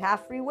 They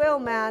have free will,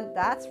 man,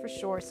 that's for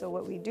sure. So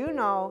what we do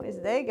know is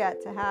they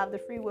get to have the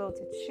free will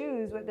to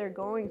choose what they're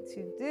going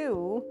to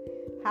do,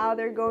 how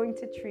they're going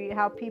to treat,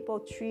 how people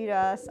treat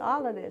us,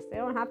 all of this. They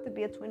don't have to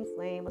be a twin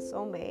flame, a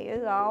soulmate.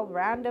 It's all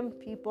random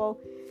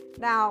people.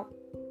 Now,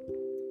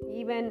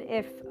 even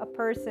if a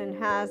person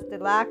has the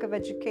lack of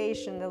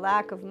education, the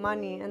lack of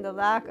money, and the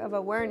lack of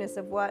awareness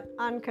of what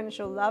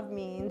unconditional love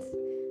means,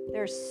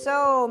 There's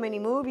so many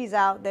movies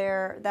out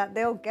there that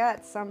they'll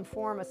get some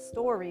form of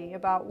story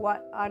about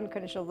what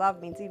unconditional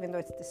love means, even though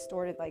it's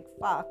distorted like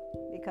fuck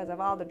because of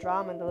all the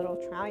drama and the little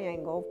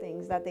triangle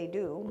things that they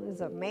do.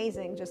 It's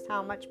amazing just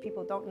how much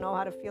people don't know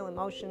how to feel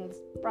emotions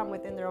from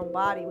within their own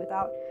body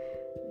without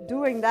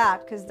doing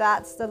that, because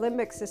that's the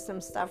limbic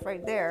system stuff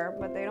right there,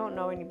 but they don't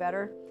know any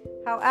better.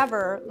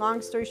 However,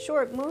 long story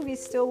short,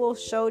 movies still will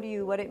show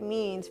you what it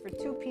means for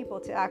two people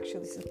to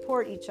actually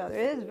support each other.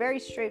 It is very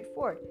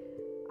straightforward.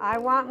 I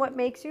want what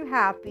makes you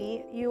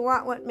happy, you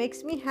want what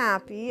makes me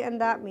happy, and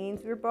that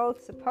means we're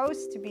both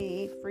supposed to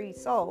be free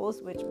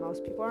souls, which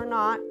most people are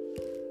not,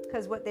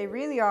 because what they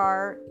really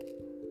are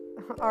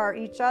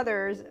each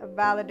other's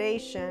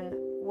validation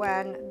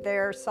when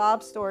their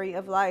sob story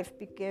of life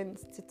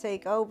begins to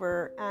take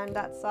over, and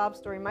that sob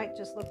story might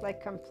just look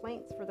like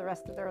complaints for the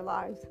rest of their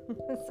lives.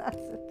 That's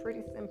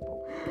pretty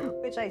simple,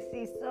 which I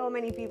see so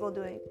many people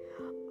doing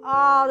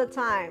all the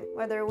time,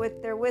 whether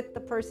they're with the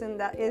person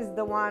that is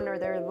the one or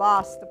they're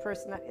lost the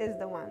person that is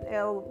the one.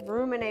 They'll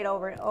ruminate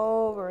over it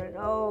over and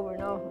over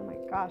and over. Oh my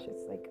gosh,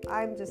 it's like,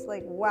 I'm just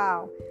like,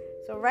 wow.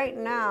 So right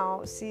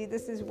now, see,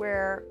 this is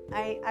where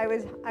I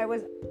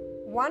was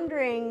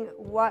wondering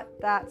what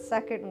that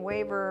second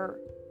waiver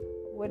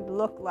would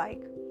look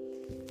like.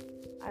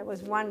 I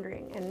was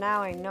wondering, and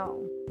now I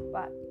know.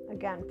 But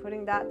again,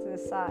 putting that to the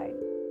side,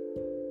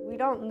 we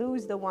don't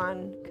lose the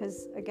one,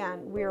 because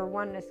again, we are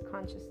oneness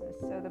consciousness.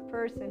 So the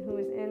person who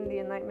is in the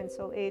Enlightenment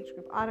Soul Age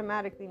group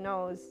automatically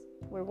knows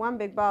we're one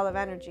big ball of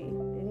energy,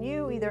 and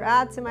you either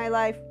add to my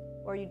life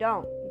or you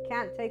don't. You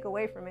can't take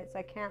away from it, so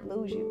I can't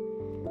lose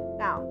you.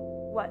 Now,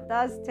 what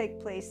does take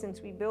place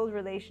since we build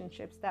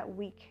relationships that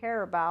we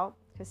care about,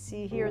 because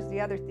see, here's the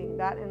other thing,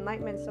 that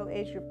Enlightenment Soul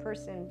Age group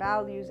person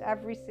values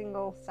every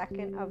single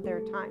second of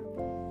their time,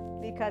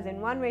 because in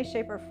one way,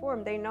 shape, or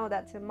form, they know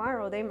that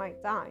tomorrow they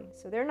might die.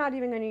 So they're not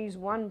even going to use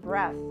one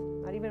breath,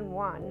 not even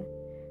one,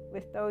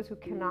 with those who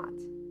cannot.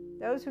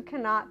 Those who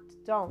cannot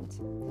don't,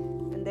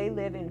 and they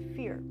live in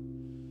fear.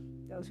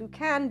 Those who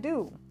can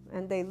do,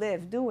 and they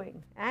live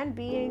doing and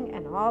being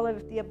and all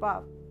of the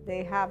above.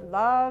 They have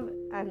love,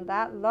 and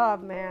that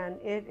love, man,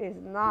 it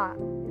is not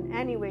in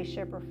any way,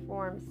 shape, or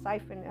form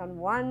siphoned on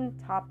one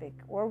topic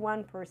or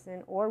one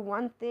person or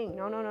one thing.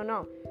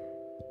 No.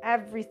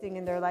 Everything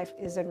in their life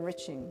is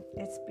enriching.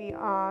 It's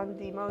beyond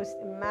the most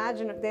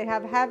imaginable. They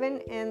have heaven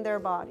in their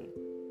body.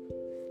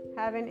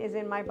 Heaven is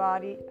in my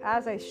body.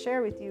 As I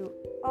share with you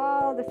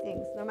all the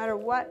things, no matter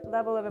what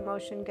level of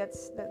emotion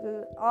gets,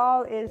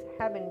 all is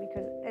heaven,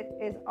 because it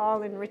is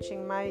all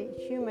enriching my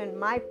human,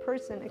 my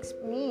person,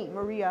 me,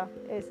 Maria,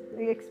 is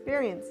the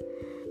experience.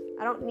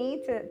 I don't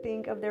need to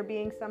think of there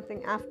being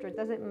something after. It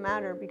doesn't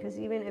matter, because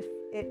even if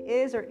it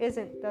is or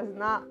isn't,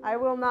 I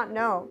will not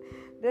know.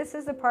 This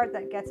is the part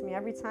that gets me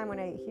every time when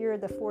I hear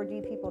the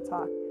 4D people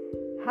talk.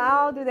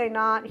 How do they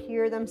not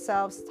hear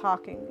themselves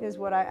talking is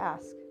what I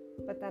ask.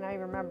 But then I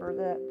remember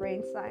the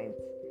brain science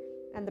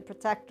and the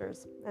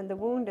protectors and the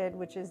wounded,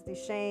 which is the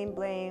shame,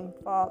 blame,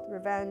 fault,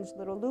 revenge,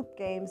 little loop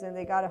games. And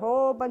they got a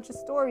whole bunch of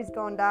stories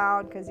going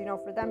down because,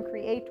 for them,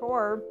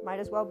 creator might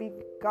as well be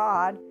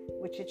God,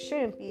 which it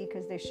shouldn't be,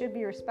 because they should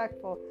be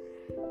respectful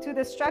to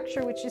the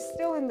structure, which is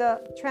still in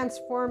the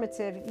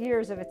transformative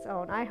years of its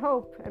own. I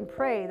hope and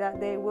pray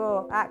that they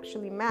will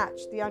actually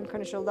match the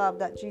unconditional love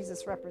that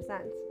Jesus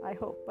represents. I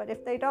hope. But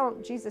if they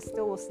don't, Jesus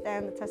still will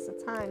stand the test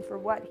of time for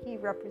what he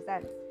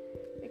represents.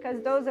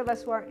 Because those of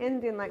us who are in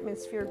the Enlightenment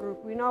Sphere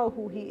group, we know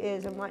who he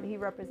is and what he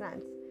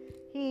represents.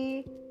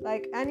 He,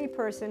 like any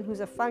person who's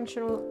a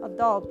functional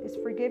adult, is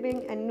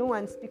forgiving and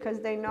nuanced, because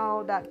they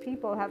know that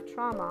people have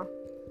trauma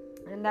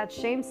and that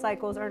shame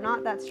cycles are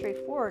not that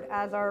straightforward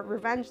as are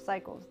revenge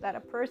cycles, that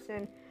a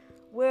person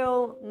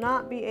will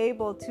not be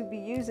able to be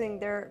using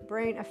their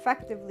brain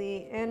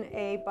effectively in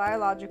a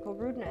biological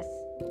rudeness,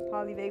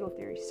 polyvagal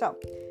theory. So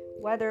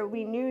whether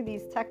we knew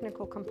these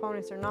technical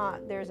components or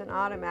not, there's an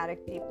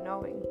automatic deep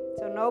knowing.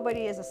 So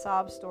nobody is a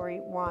sob story,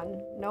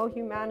 one. No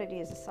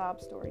humanity is a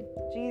sob story.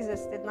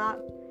 Jesus did not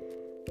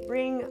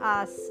bring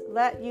us,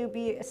 let you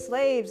be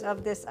slaves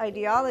of this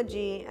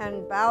ideology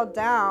and bow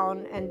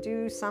down and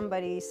do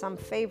somebody some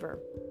favor,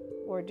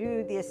 or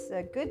do this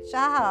good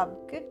job,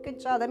 good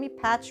job. Let me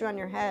pat you on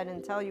your head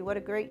and tell you what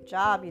a great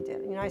job you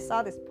did. I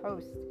saw this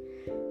post.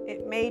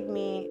 It made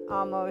me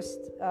almost,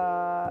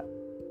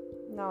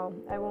 no,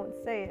 I won't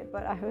say it,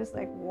 but I was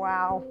like,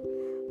 wow,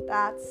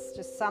 that's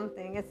just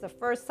something. It's the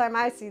first time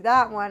I see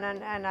that one,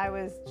 and I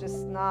was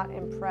just not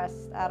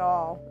impressed at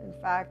all. In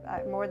fact,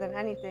 more than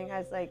anything, I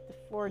was like, the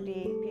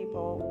 4D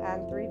people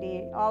and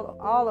 3D,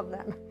 all of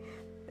them,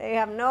 they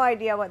have no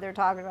idea what they're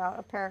talking about,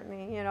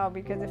 apparently,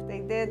 because if they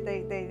did,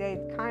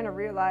 they kind of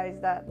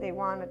realized that they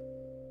want to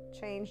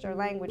change their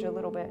language a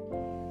little bit.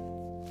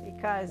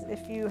 Because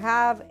if you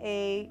have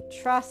a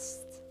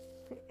trust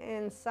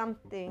in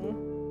something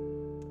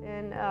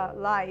in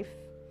life,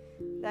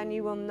 then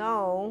you will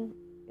know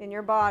in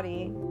your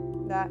body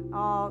that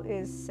all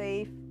is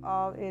safe,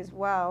 all is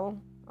well,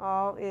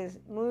 all is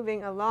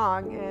moving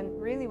along,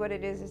 and really what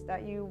it is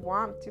that you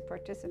want to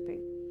participate.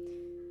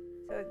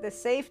 So the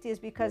safety is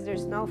because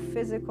there's no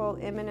physical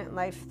imminent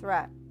life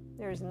threat.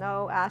 There's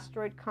no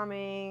asteroid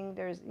coming.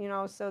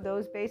 So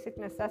those basic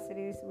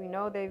necessities, we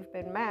know they've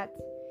been met.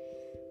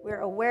 We're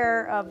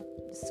aware of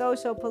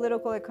social,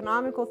 political,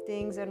 economical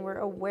things, and we're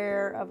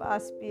aware of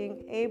us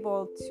being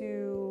able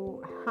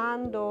to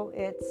handle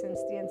it since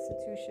the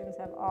institutions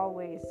have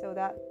always. So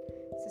that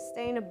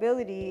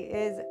sustainability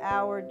is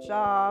our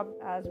job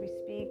as we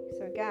speak.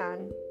 So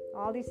again,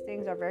 all these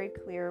things are very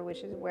clear,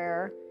 which is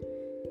where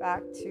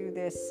back to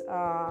this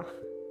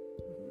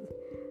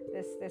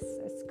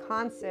this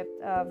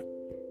concept of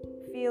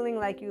feeling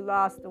like you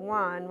lost the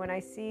one. When I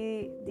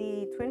see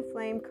the twin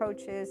flame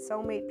coaches,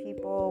 soulmate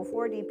people,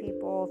 4D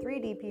people,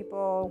 3D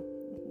people,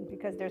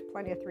 because there's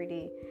plenty of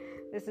 3D.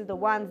 This is the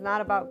ones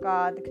not about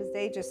God, because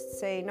they just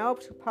say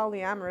nope to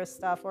polyamorous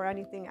stuff or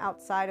anything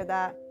outside of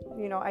that,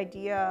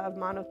 idea of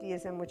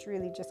monotheism, which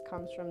really just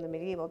comes from the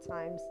medieval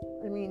times.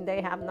 I mean,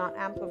 they have not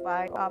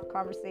amplified up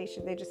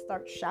conversation. They just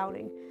start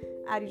shouting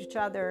at each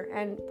other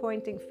and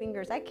pointing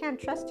fingers. I can't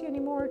trust you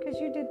anymore because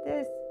you did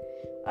this.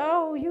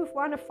 Oh, you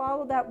want to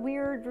follow that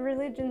weird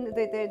religion.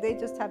 They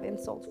just have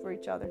insults for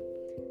each other.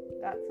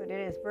 That's what it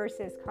is,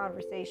 versus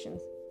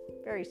conversations.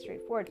 Very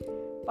straightforward.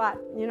 But,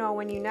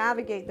 when you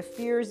navigate the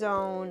fear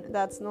zone,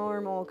 that's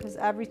normal because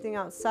everything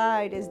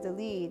outside is the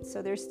lead.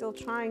 So they're still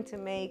trying to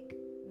make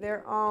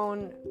their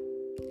own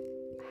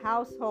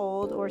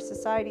household or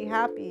society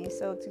happy,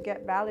 so to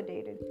get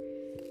validated.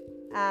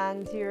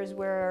 And here's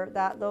where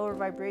that lower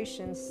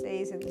vibration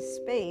stays in the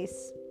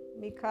space,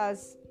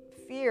 because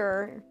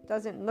fear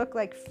doesn't look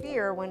like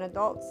fear when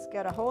adults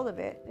get a hold of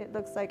it. It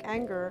looks like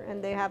anger,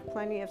 and they have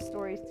plenty of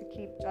stories to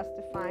keep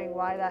justifying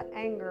why that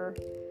anger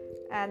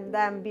and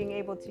them being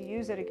able to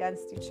use it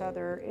against each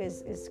other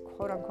is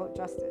quote-unquote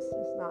justice.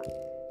 It's not.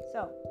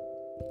 So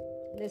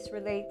this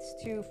relates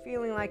to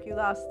feeling like you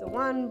lost the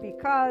one,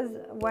 because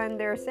when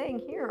they're saying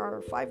here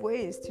are 5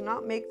 ways to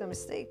not make the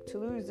mistake to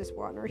lose this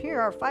one, or here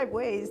are 5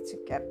 ways to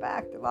get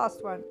back the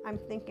lost one, I'm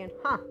thinking,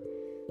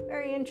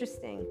 very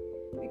interesting.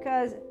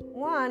 Because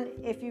one,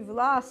 if you've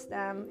lost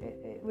them,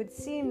 it would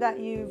seem that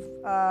you've,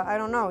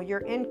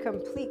 you're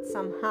incomplete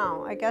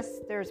somehow. I guess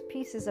there's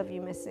pieces of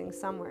you missing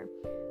somewhere.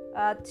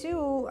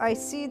 2, I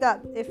see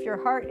that if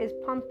your heart is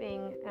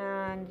pumping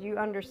and you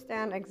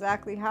understand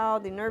exactly how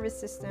the nervous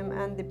system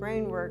and the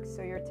brain works,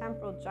 so your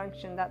temporal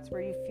junction, that's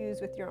where you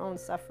fuse with your own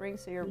suffering.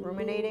 So you're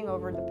ruminating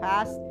over the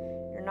past.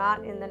 You're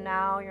not in the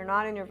now. You're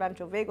not in your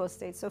ventral vagal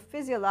state. So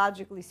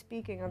physiologically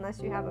speaking,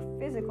 unless you have a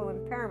physical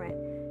impairment,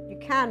 you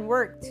can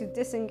work to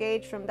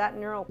disengage from that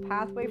neural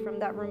pathway, from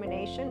that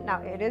rumination.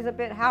 Now, it is a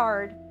bit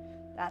hard.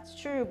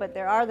 That's true, but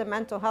there are the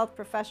mental health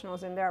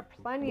professionals, and there are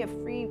plenty of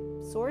free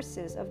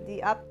sources of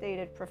the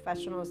updated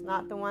professionals,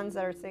 not the ones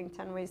that are saying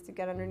 10 ways to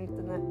get underneath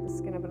the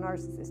skin of a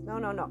narcissist.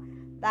 No.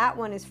 That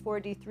one is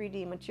 4D,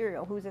 3D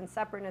material, who's in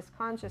separateness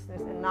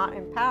consciousness and not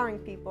empowering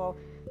people.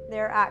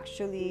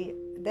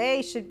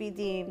 They should be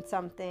deemed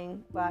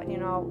something, but,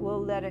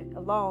 we'll let it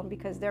alone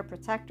because they're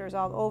protectors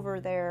all over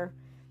there,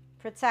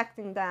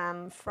 protecting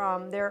them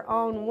from their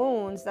own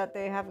wounds that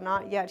they have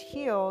not yet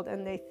healed,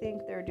 and they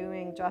think they're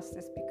doing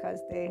justice because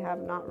they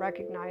have not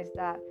recognized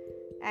that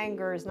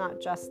anger is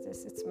not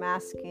justice. It's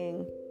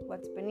masking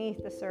what's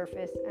beneath the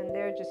surface, and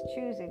they're just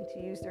choosing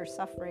to use their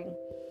suffering,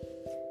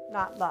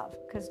 not love.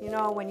 Because,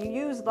 when you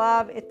use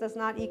love, it does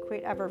not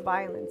equate ever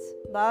violence.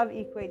 Love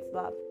equates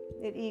love.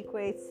 It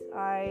equates,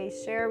 I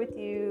share with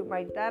you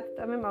my depth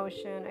of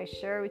emotion. I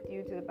share with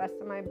you to the best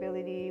of my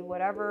ability,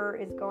 whatever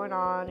is going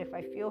on. If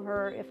I feel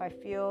hurt, if I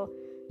feel,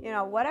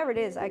 whatever it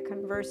is, I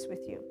converse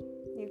with you.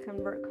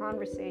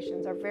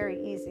 Conversations are very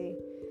easy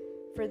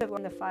for the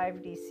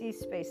 5DC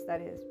space, that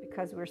is,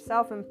 because we're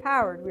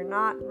self-empowered. We're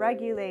not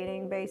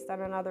regulating based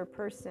on another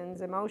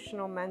person's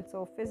emotional,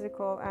 mental,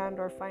 physical, and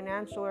or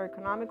financial or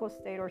economical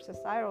state, or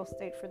societal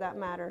state for that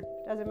matter.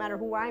 It doesn't matter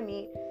who I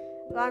meet.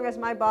 As long as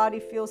my body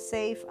feels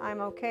safe,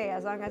 I'm okay.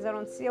 As long as I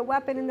don't see a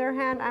weapon in their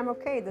hand, I'm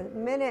okay. The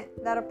minute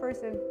that a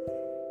person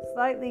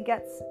slightly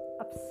gets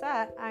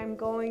upset, I'm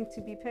going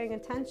to be paying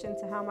attention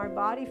to how my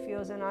body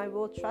feels, and I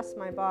will trust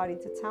my body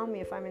to tell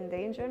me if I'm in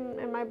danger.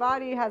 And my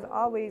body has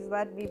always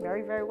led me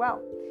very, very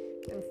well.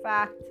 In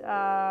fact,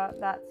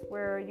 that's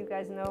where you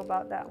guys know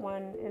about that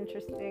one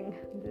interesting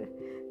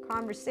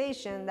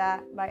conversation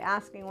that by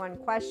asking one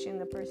question,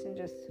 the person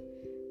just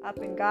up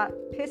and got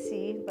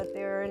pissy, but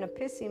they were in a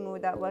pissy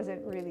mood that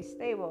wasn't really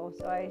stable.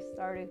 So I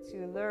started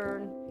to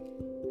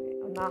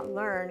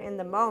in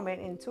the moment,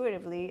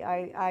 intuitively.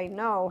 I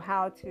know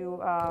how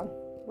to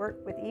work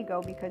with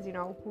ego, because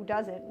who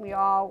doesn't? We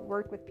all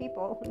work with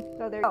people.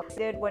 So they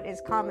did what is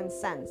common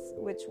sense,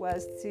 which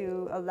was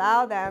to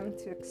allow them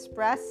to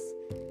express,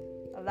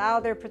 allow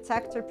their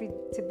protector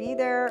to be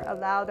there,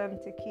 allow them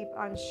to keep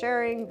on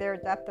sharing their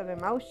depth of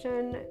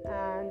emotion,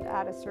 and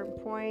at a certain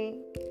point,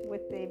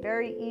 with a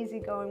very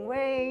easygoing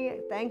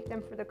way, thank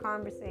them for the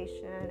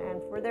conversation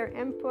and for their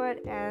input,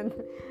 and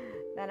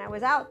then I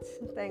was out,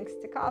 thanks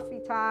to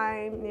coffee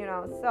time,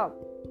 So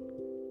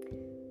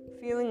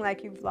feeling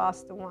like you've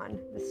lost the one.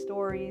 The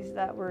stories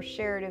that were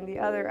shared in the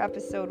other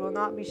episode will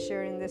not be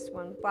shared in this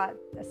one, but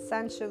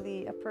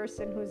essentially a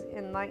person who's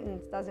enlightened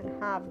doesn't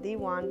have the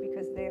one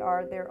because they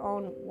are their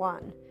own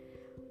one.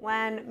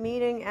 When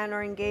meeting and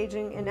or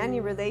engaging in any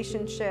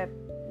relationship,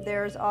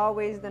 there's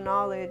always the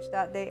knowledge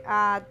that they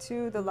add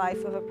to the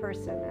life of a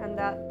person, and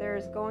that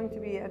there's going to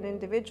be an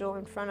individual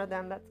in front of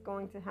them that's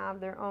going to have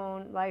their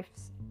own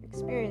life's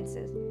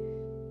experiences.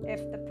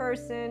 If the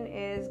person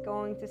is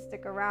going to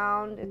stick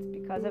around, it's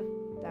because of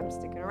them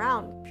sticking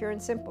around, pure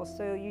and simple.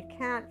 So you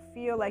can't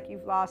feel like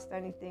you've lost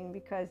anything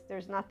because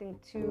there's nothing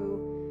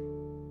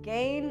to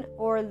gain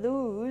or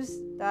lose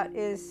that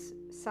is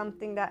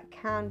something that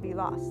can be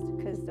lost,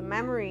 because the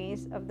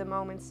memories of the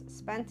moments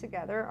spent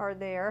together are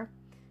there.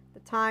 The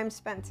time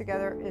spent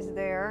together is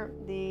there.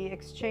 The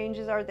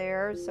exchanges are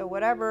there. So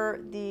whatever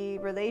the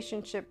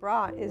relationship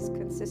brought is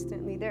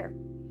consistently there.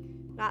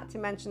 Not to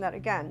mention that,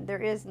 again,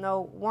 there is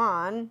no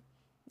one.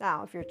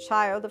 Now, if you're a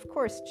child, of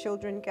course,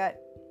 children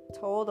get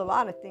told a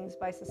lot of things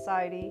by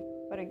society.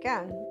 But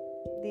again,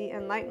 the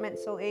Enlightenment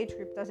Soul Age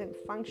group doesn't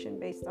function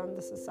based on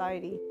the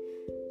society.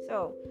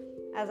 So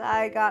as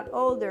I got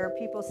older,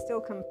 people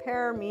still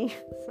compare me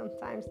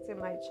sometimes to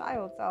my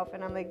child self.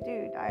 And I'm like,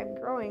 dude, I'm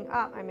growing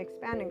up. I'm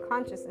expanding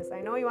consciousness.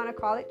 I know you want to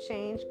call it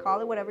change. Call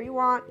it whatever you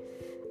want.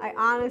 I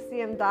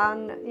honestly am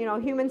done,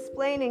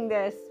 human-splaining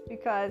this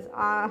because,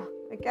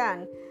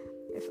 again,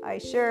 if I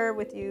share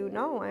with you,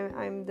 no,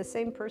 I'm the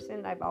same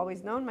person I've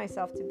always known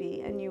myself to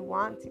be, and you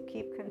want to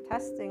keep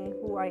contesting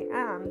who I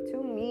am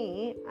to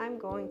me, I'm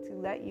going to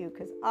let you,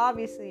 because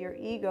obviously your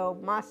ego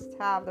must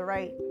have the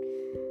right,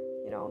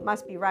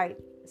 must be right.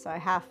 So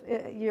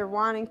you're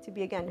wanting to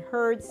be, again,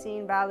 heard,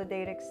 seen,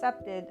 validated,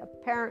 accepted.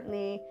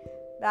 Apparently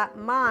that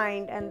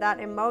mind and that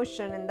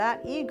emotion and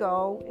that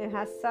ego, it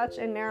has such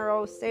a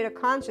narrow state of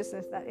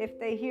consciousness that if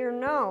they hear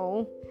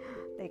no,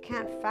 they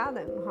can't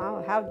fathom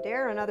how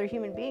dare another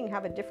human being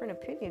have a different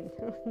opinion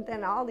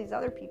than all these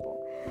other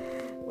people.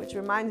 Which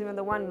reminds me of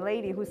the one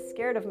lady who's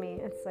scared of me.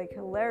 It's like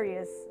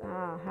hilarious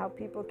how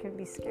people can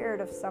be scared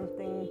of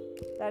something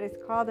that is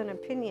called an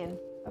opinion.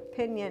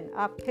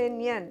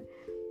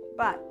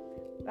 But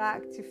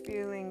back to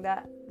feeling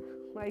that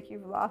like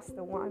you've lost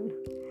the one.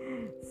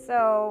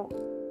 So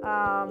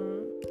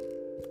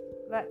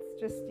let's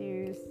just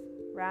use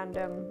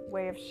random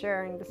way of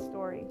sharing the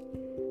story.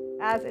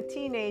 As a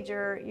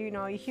teenager, you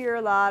hear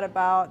a lot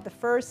about the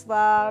first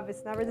love,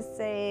 it's never the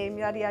same,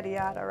 yada, yada,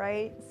 yada,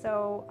 right?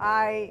 So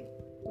I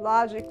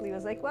logically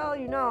was like, well,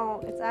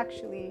 it's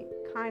actually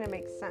kind of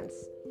makes sense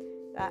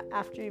that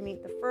after you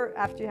meet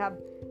after you have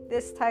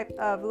this type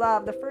of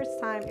love, the first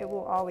time it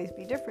will always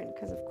be different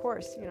because, of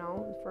course,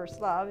 first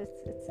love,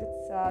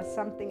 it's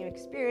something you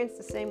experience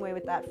the same way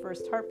with that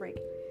first heartbreak.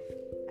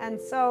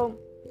 And so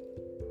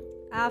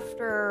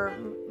after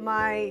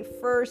my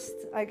first,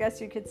 I guess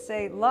you could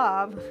say,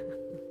 love,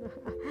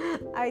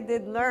 I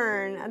did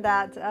learn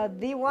that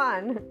the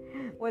one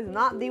was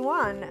not the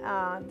one.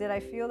 Did I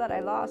feel that I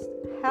lost?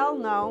 Hell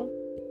no.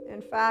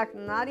 In fact,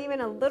 not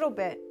even a little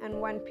bit. And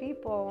when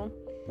people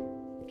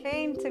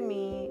came to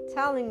me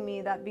telling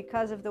me that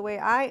because of the way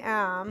I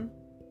am,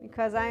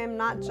 because I am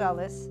not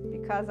jealous,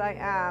 because I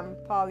am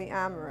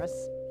polyamorous,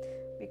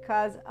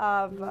 because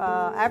of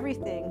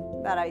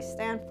everything that I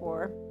stand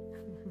for,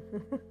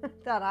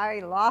 that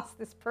I lost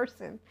this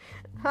person.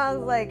 I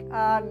was like,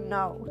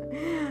 no.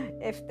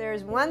 If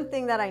there's one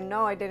thing that I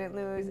know I didn't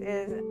lose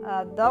is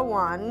the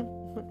one,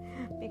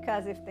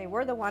 because if they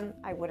were the one,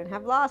 I wouldn't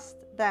have lost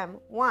them.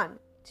 One.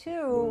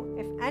 Two,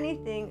 if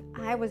anything,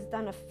 I was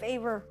done a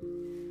favor,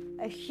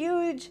 a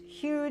huge,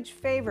 huge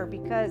favor,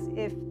 because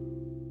if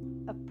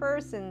a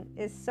person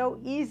is so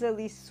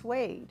easily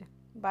swayed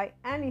by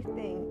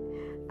anything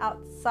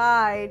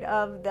outside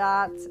of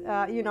that,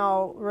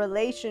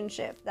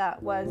 relationship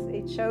that was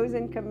a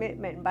chosen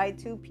commitment by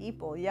two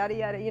people, yada,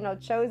 yada,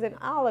 chosen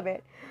all of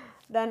it,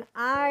 then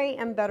I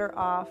am better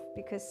off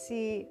because,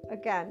 see,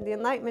 again, the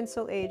Enlightenment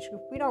Soul Age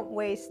group, we don't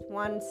waste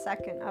 1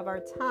 second of our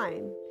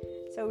time.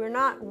 So we're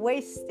not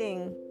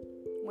wasting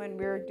when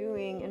we're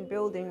doing and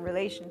building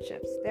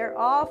relationships. They're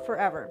all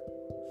forever.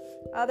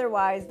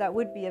 Otherwise, that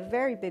would be a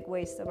very big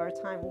waste of our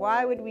time.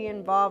 Why would we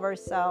involve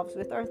ourselves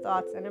with our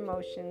thoughts and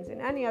emotions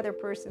in any other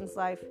person's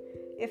life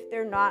if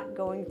they're not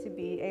going to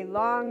be a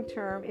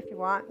long-term, if you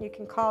want, you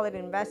can call it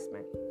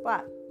investment.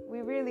 But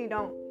we really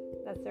don't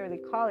necessarily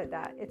call it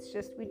that. It's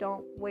just we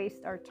don't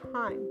waste our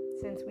time.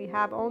 Since we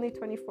have only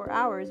 24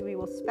 hours, we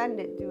will spend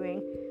it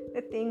doing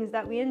the things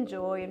that we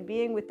enjoy and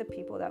being with the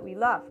people that we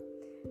love.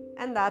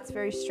 And that's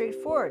very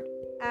straightforward.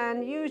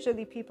 And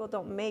usually people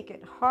don't make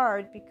it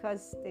hard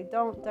because they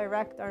don't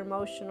direct our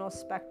emotional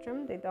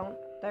spectrum, they don't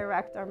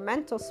direct our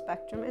mental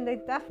spectrum, and they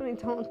definitely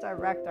don't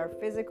direct our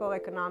physical,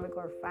 economic,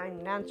 or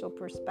financial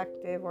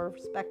perspective or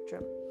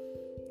spectrum.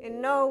 In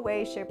no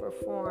way, shape, or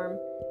form.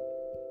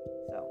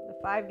 So the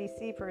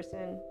 5DC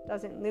person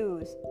doesn't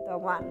lose the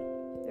one.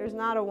 There's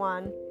not a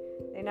one.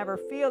 They never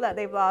feel that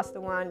they've lost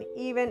the one,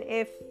 even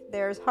if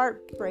there's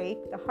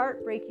heartbreak. The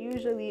heartbreak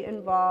usually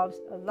involves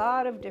a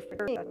lot of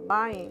different things: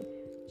 lying,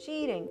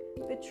 cheating,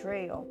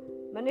 betrayal,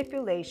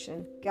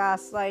 manipulation,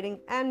 gaslighting,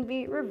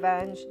 envy,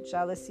 revenge,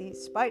 jealousy,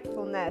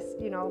 spitefulness,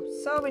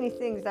 so many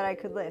things that I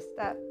could list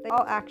that they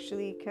all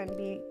actually can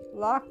be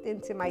locked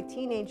into my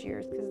teenage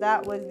years, because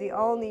that was the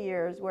only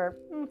years where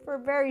for a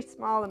very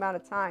small amount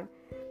of time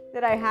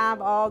that I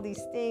have all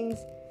these things,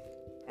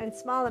 and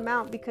small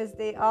amount because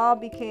they all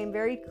became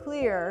very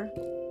clear,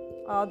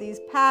 all these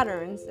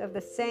patterns of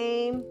the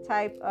same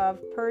type of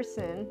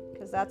person,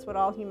 because that's what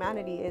all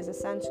humanity is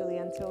essentially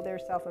until they're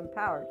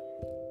self-empowered.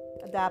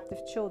 Adaptive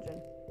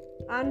children,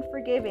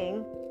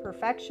 unforgiving,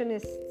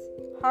 perfectionists,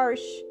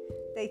 harsh.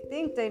 They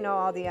think they know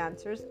all the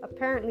answers.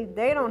 Apparently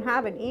they don't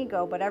have an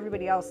ego, but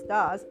everybody else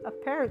does.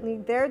 Apparently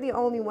they're the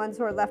only ones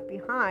who are left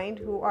behind,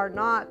 who are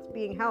not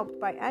being helped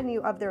by any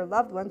of their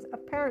loved ones.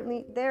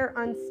 Apparently they're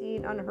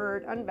unseen,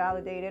 unheard,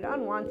 unvalidated,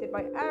 unwanted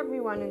by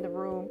everyone in the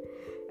room.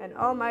 And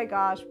oh my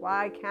gosh,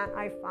 why can't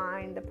I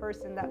find the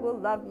person that will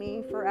love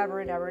me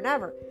forever and ever and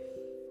ever?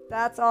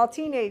 That's all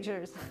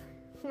teenagers.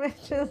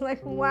 Which is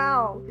like,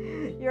 wow,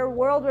 your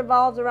world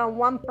revolves around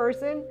one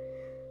person.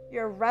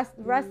 Your rest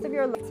of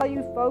your life, how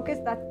you focus,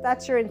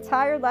 that's your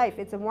entire life.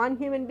 It's a one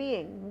human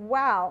being.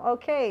 Wow,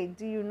 okay.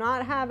 Do you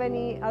not have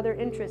any other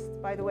interests,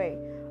 by the way?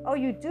 Oh,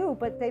 you do,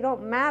 but they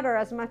don't matter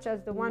as much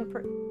as the one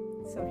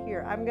So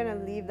here, I'm going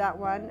to leave that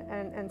one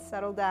and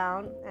settle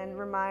down and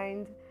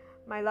remind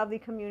my lovely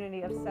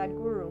community of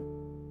Sadhguru,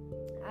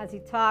 as he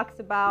talks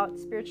about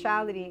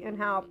spirituality and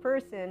how a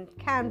person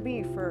can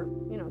be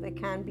they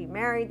can be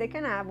married, they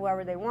can have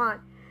whoever they want,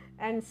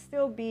 and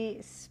still be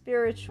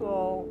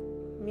spiritual,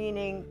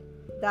 meaning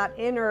that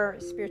inner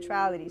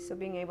spirituality. So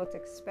being able to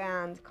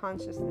expand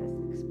consciousness,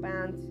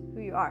 expand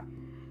who you are.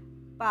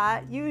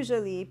 But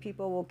usually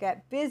people will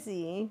get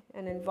busy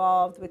and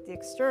involved with the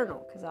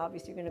external, because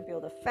obviously you're going to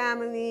build a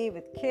family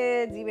with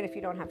kids. Even if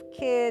you don't have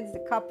kids,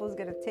 the couple's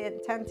going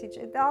to tend to each.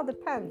 It all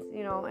depends,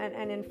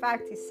 and in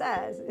fact he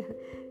says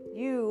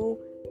you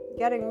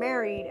getting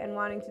married and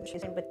wanting to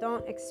do, but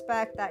don't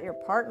expect that your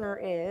partner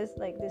is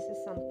like, this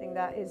is something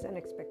that is an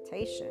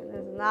expectation.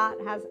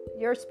 Has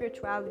your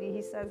spirituality,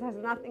 he says, has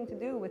nothing to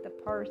do with the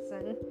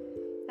person,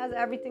 has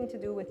everything to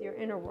do with your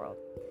inner world,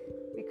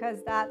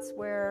 because that's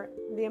where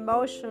the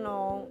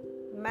emotional,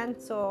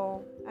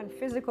 mental, and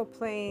physical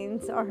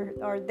planes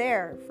are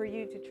there for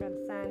you to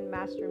transcend,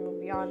 master, and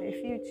move beyond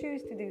if you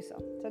choose to do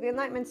so. So the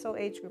Enlightenment Soul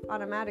Age group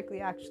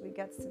automatically actually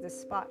gets to this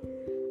spot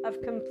of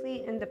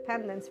complete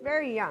independence,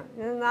 very young,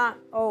 not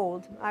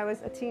old. I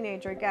was a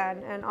teenager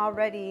again, and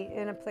already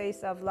in a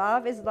place of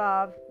love is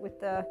love with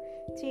the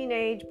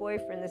teenage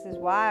boyfriend. This is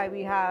why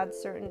we had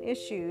certain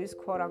issues,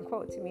 quote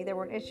unquote. To me, there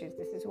weren't issues.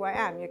 This is who I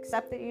am. You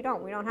accept it, you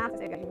don't. We don't have to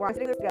say it. You want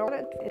to do it,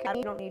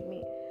 you don't need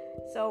me.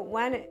 So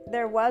when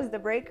there was the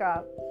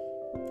breakup,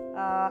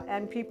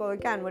 and people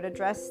again would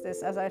address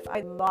this as if I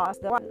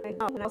lost the one,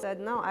 and I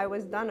said, no, I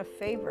was done a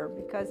favor,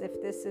 because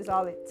if this is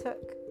all it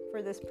took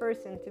for this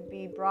person to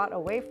be brought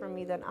away from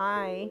me, then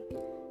I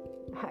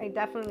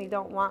definitely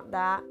don't want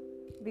that,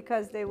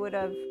 because they would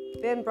have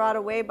been brought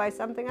away by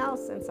something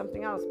else and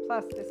something else.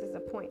 Plus, this is the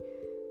point.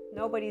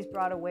 Nobody's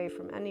brought away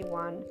from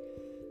anyone,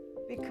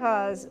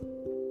 because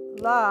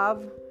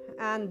love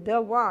and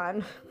the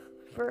one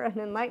for an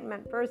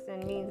enlightenment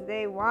person means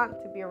they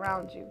want to be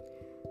around you.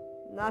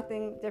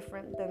 Nothing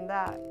different than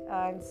that.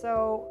 And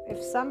so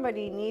if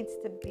somebody needs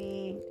to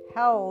be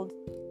held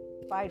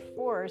by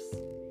force,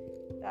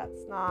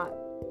 that's not,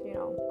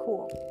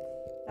 cool.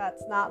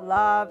 That's not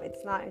love.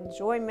 It's not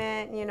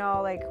enjoyment.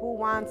 Like, who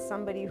wants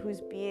somebody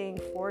who's being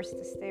forced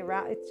to stay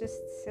around? It's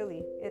just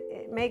silly.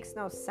 It makes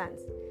no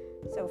sense.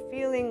 So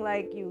feeling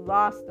like you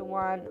lost the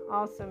one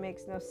also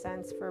makes no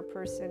sense for a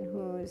person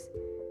who's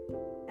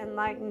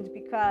enlightened,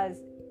 because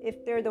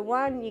if they're the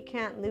one, you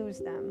can't lose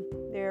them.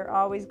 They're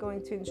always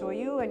going to enjoy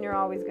you, and you're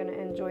always going to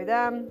enjoy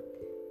them.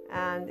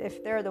 And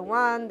if they're the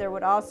one, there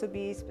would also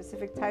be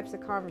specific types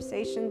of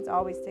conversations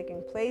always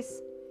taking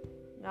place.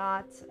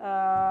 Not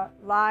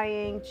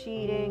lying,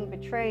 cheating,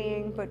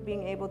 betraying, but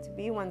being able to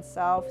be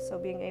oneself. So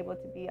being able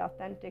to be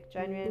authentic,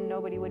 genuine.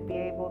 Nobody would be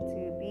able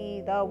to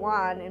be the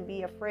one and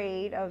be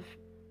afraid of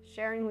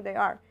sharing who they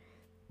are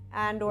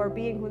and or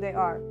being who they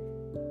are.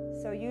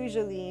 So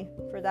usually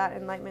for that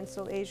Enlightenment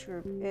Soul Age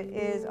group, it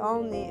is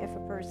only if a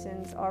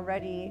person's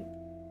already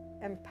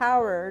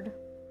empowered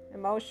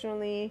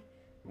emotionally,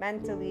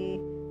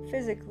 mentally,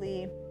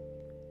 physically,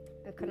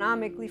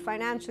 economically,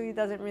 financially.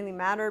 Doesn't really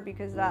matter,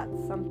 because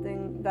that's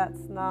something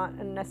that's not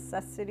a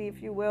necessity,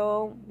 if you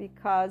will,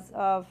 because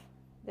of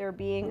there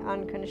being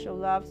unconditional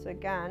love. So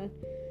again,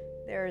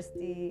 there's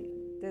the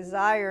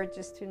desire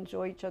just to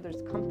enjoy each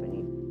other's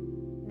company,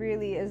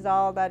 really is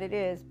all that it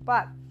is.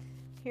 But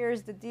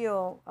here's the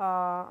deal.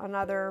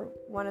 Another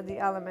one of the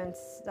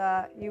elements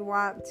that you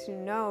want to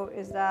know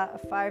is that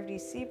a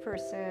 5DC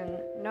person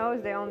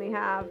knows they only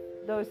have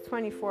those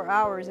 24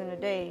 hours in a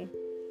day.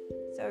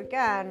 So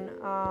again,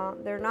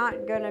 they're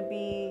not going to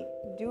be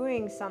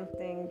doing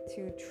something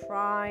to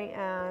try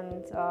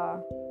and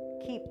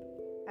keep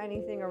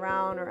anything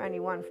around, or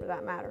anyone for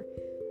that matter.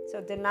 So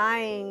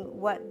denying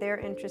what their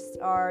interests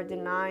are,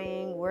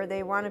 denying where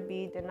they want to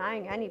be,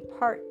 denying any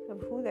part of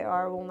who they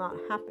are will not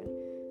happen.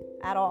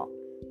 at all.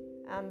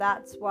 And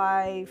that's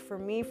why, for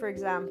me, for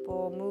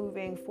example,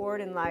 moving forward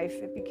in life,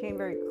 it became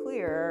very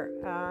clear,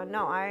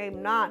 no,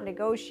 I'm not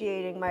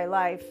negotiating my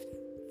life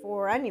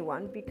for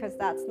anyone, because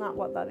that's not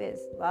what love is.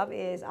 Love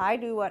is, I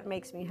do what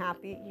makes me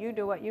happy, you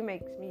do what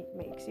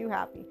makes you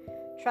happy.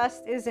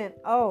 Trust isn't,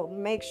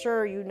 make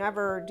sure you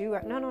never do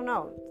it.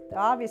 No.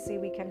 Obviously,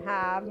 we can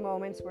have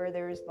moments where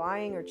there's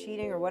lying or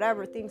cheating or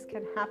whatever. Things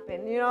can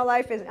happen.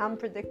 Life is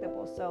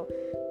unpredictable. So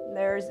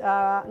there's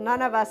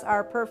none of us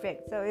are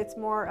perfect. So it's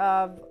more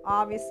of,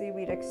 obviously,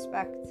 we'd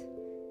expect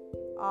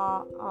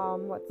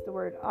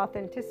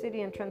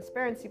authenticity and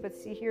transparency. But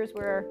see, here's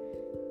where,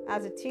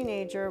 as a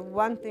teenager,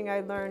 one thing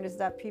I learned is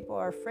that people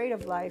are afraid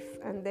of life,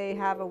 and they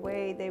have a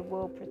way they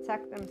will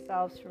protect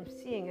themselves from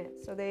seeing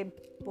it. So they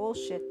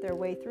bullshit their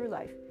way through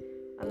life.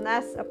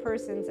 Unless a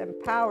person's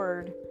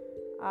empowered,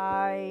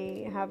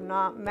 I have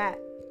not met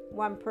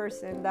one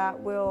person that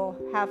will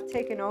have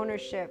taken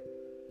ownership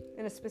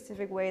in a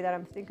specific way that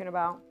I'm thinking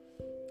about.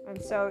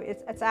 And so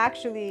it's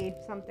actually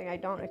something I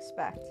don't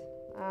expect.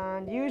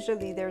 And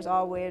usually there's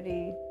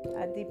already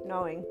a deep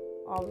knowing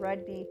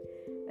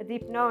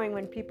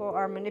when people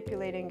are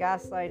manipulating,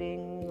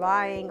 gaslighting,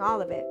 lying,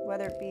 all of it,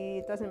 whether it be,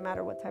 it doesn't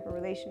matter what type of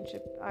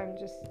relationship. I'm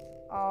just,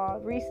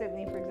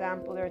 recently, for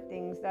example, there are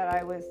things that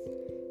I was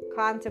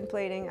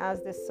contemplating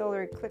as this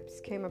solar eclipse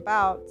came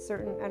about.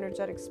 Certain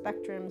energetic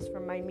spectrums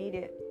from my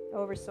immediate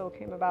oversoul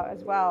came about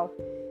as well.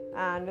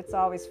 And it's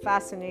always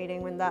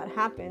fascinating when that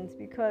happens,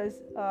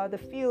 because the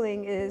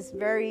feeling is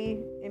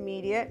very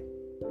immediate,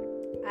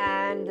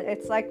 and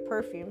it's like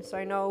perfume. So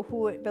I know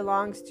who it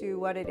belongs to,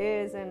 what it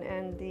is,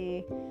 and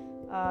the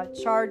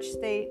charge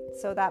state.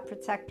 So that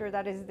protector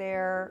that is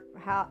there,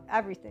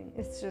 everything.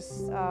 It's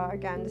just,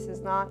 again, this is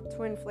not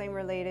twin flame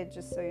related,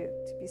 just to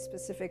be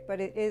specific,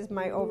 but it is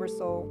my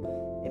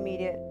oversoul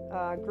immediate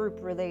group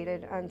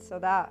related. And so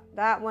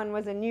that one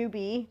was a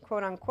newbie,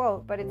 quote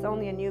unquote, but it's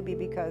only a newbie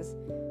because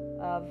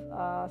of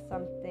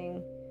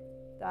something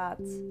that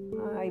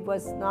I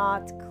was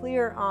not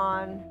clear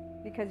on.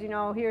 Because,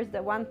 here's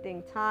the one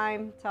thing: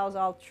 time tells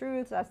all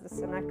truths, as the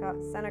Seneca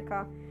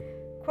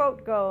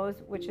quote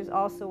goes, which is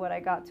also what I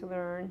got to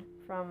learn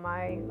from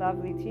my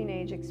lovely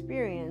teenage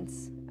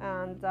experience.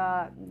 And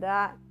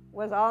that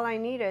was all I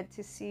needed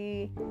to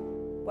see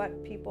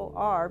what people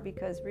are,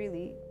 because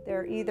really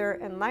they're either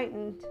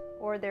enlightened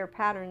or they're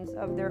patterns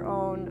of their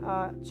own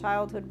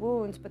childhood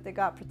wounds, but they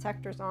got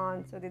protectors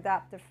on. So the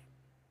adaptive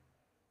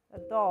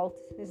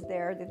adult is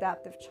there, the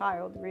adaptive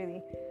child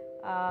really,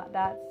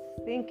 that's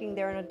thinking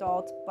they're an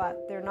adult,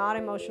 but they're not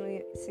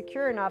emotionally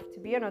secure enough to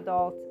be an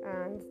adult.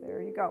 And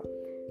there you go,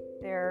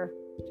 they're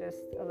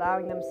just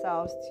allowing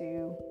themselves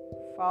to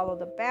follow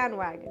the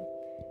bandwagon.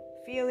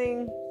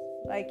 Feeling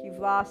like you've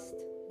lost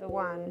the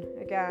one,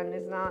 again,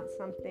 is not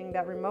something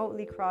that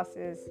remotely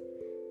crosses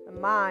the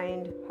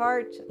mind,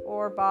 heart,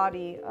 or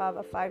body of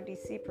a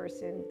 5DC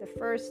person. The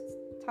first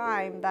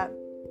time that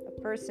a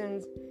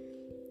person's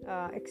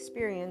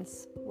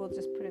experience, we'll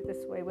just put it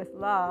this way, with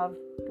love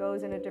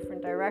goes in a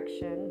different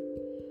direction,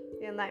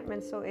 the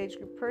Enlightenment Soul Age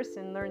Group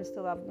person learns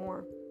to love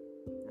more.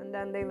 And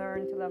then they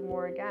learn to love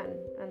more again,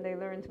 and they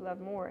learn to love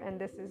more. And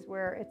this is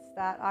where it's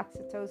that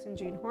oxytocin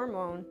gene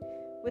hormone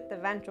with the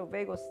ventral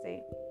vagal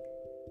state.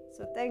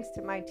 So thanks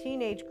to my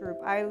teenage group,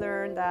 I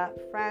learned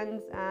that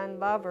friends and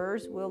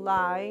lovers will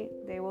lie,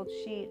 they will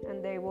cheat,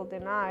 and they will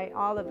deny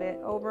all of it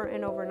over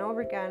and over and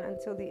over again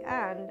until the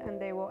end.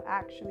 And they will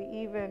actually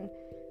even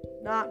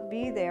not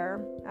be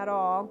there at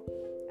all.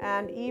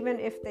 And even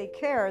if they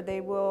care, they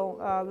will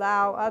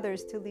allow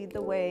others to lead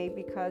the way,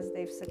 because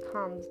they've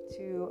succumbed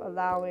to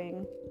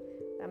allowing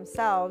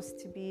themselves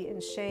to be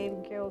in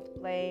shame, guilt,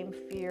 blame,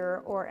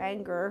 fear, or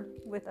anger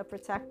with a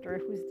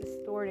protector who's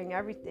distorting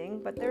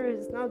everything. But there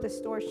is no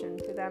distortion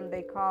to them.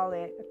 They call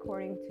it,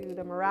 according to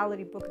the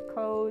Morality Book of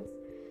Codes,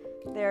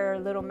 their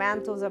little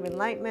mantles of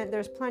enlightenment.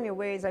 There's plenty of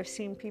ways I've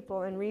seen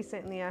people, and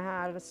recently I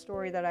had a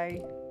story that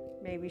I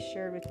maybe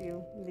shared with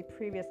you in the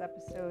previous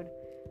episode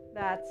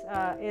that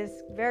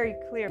is very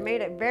clear, made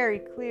it very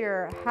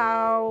clear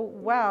how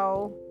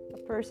well a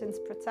person's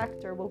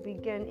protector will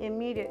begin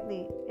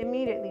immediately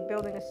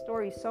building a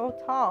story so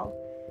tall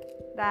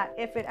that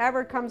if it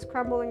ever comes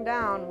crumbling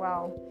down,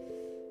 well,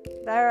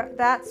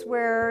 that's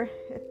where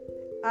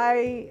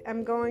I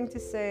am going to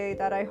say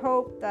that I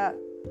hope that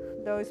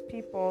those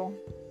people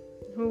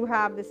who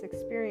have this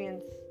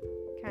experience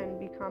can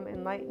become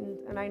enlightened.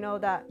 And I know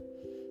that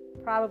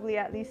probably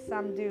at least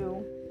some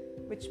do,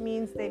 which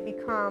means they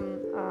become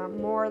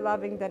more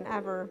loving than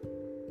ever.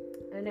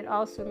 And it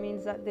also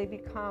means that they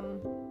become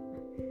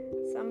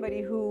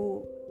somebody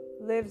who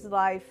lives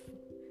life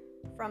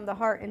from the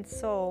heart and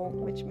soul,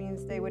 which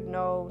means they would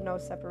know no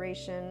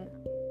separation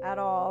at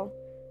all.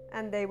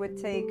 And they would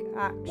take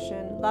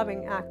action,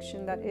 loving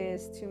action, that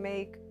is, to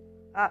make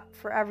up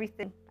for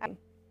everything,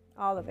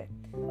 all of it.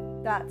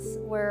 That's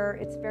where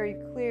it's very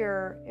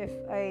clear if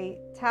a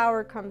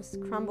tower comes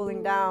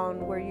crumbling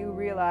down, where you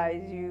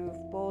realize you've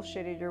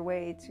bullshitted your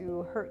way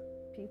to hurt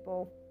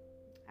people,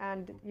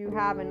 and you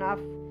have enough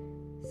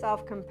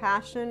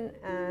self-compassion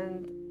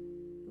and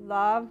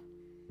love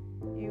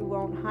you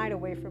won't hide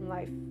away from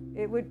life.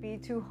 It would be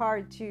too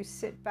hard to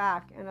sit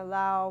back and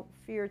allow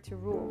fear to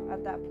rule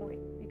at that point,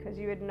 because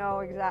you would know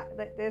exactly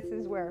that this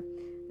is where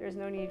there's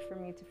no need for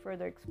me to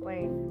further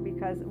explain,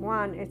 because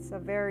one,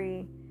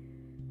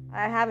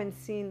 I haven't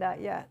seen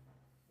that yet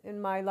in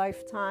my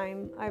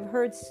lifetime. I've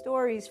heard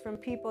stories from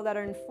people that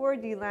are in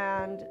 4D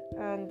land,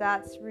 and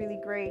that's really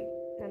great.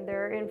 And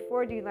they're in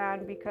 4D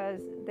land because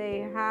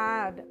they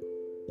had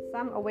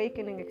some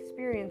awakening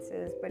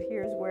experiences. But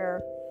here's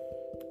where,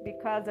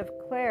 because of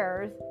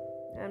clairs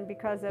and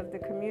because of the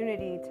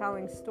community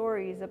telling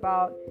stories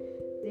about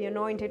the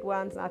anointed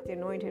ones, not the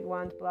anointed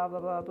ones, blah, blah,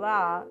 blah,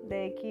 blah,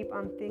 they keep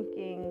on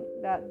thinking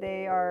that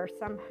they are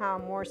somehow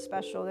more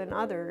special than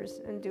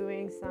others and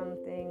doing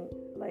something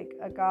like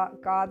a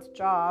God's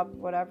job,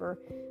 whatever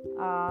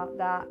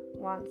that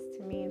wants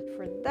to mean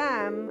for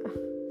them.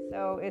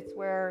 So it's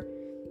where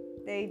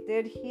they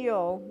did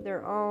heal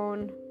their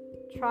own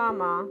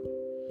trauma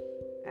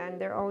and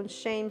their own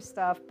shame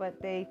stuff,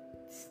 but they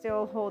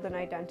still hold an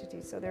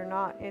identity. So they're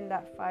not in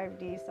that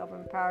 5D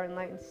self-empowered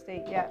enlightened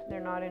state yet. They're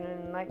not in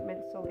an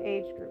enlightenment soul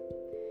age group.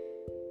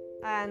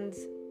 And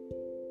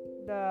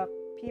the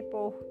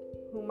people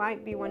who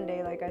might be one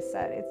day, like I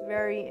said, it's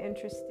very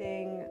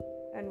interesting,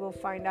 and we'll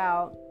find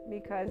out,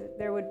 because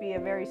there would be a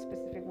very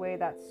specific way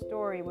that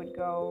story would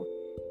go,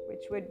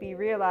 which would be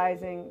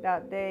realizing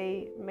that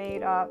they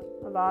made up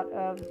a lot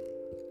of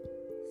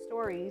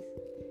stories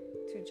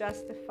to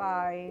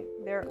justify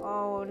their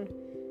own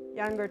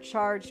younger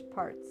charged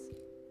parts,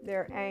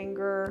 their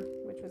anger,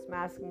 which was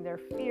masking their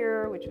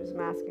fear, which was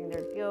masking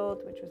their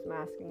guilt, which was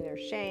masking their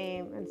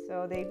shame. And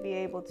so they'd be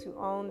able to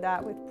own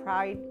that with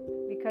pride,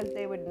 because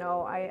they would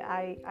know,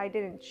 I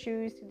didn't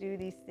choose to do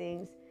these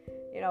things.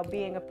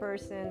 Being a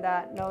person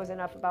that knows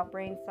enough about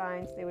brain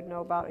science, they would know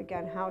about,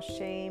 again, how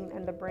shame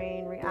and the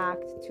brain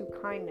react to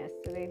kindness.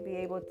 So they'd be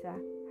able to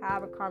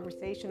have a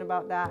conversation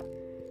about that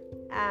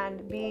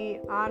and be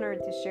honored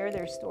to share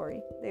their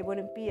story. They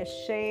wouldn't be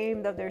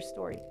ashamed of their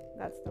story.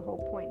 That's the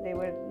whole point. They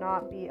would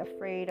not be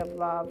afraid of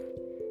love,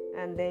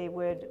 and they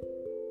would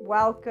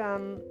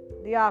welcome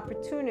the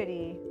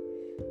opportunity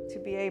to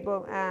be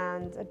able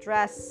and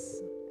address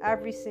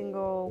every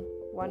single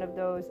one of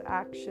those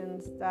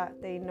actions that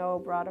they know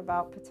brought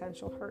about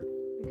potential hurt.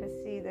 Because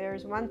see,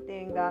 there's one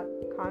thing that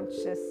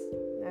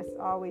consciousness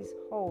always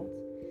holds,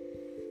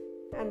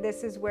 and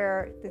this is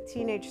where the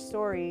teenage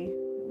story,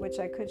 which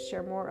I could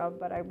share more of,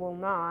 but I will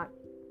not.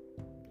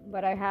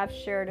 But I have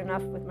shared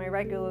enough with my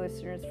regular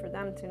listeners for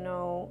them to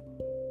know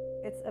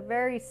it's a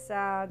very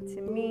sad,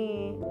 to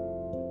me,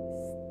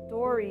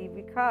 story,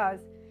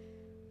 because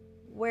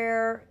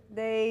where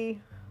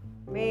they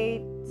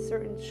made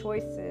certain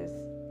choices,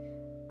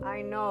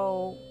 I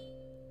know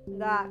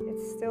that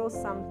it's still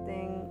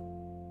something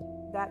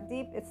that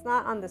deep. It's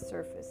not on the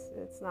surface.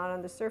 It's not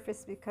on the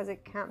surface because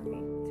it can't be.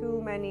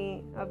 Too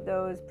many of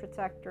those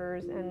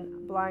protectors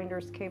and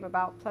blinders came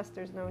about, plus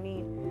there's no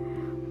need.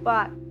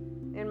 But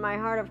in my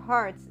heart of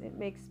hearts, it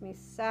makes me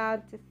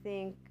sad to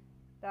think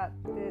that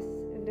this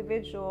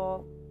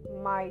individual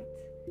might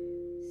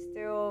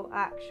still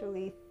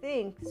actually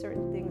think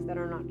certain things that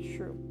are not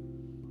true,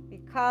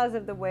 because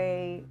of the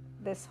way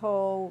this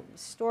whole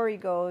story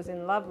goes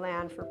in love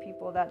land for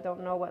people that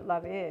don't know what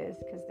love is,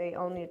 because they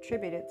only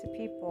attribute it to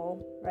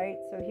people, right?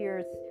 So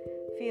here's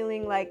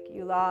feeling like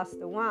you lost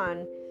the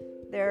one.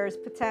 There's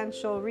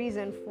potential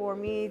reason for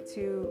me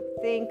to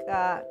think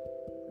that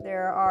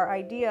there are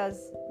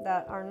ideas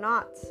that are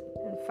not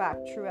in fact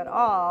true at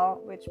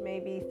all, which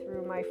maybe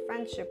through my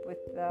friendship with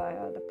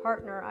the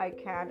partner, I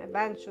can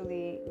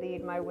eventually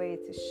lead my way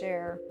to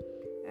share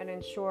and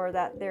ensure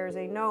that there's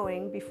a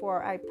knowing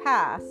before I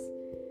pass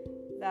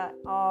that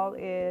all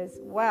is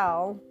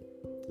well.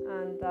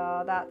 And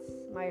that's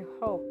my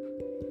hope,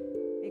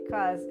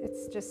 because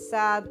it's just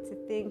sad to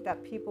think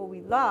that people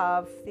we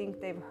love think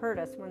they've hurt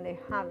us when they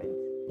haven't.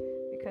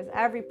 Because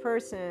every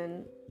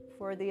person,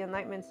 for the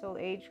Enlightenment Soul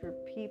Age group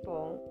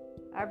people,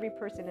 every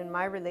person in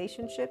my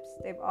relationships,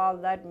 they've all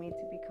led me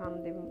to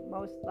become the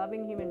most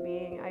loving human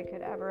being I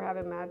could ever have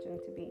imagined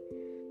to be.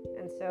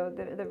 And so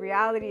the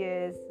reality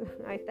is,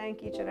 I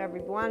thank each and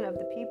every one of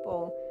the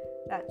people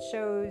that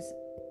chose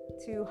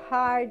to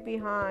hide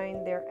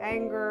behind their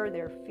anger,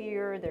 their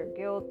fear, their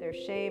guilt, their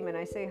shame. And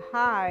I say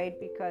hide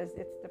because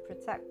it's the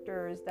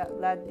protectors that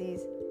led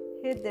these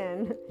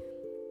hidden,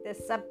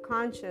 this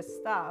subconscious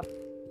stuff.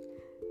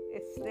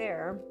 It's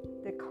there.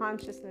 The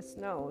consciousness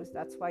knows.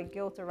 That's why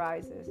guilt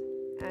arises.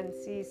 And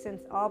see,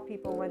 since all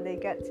people, when they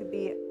get to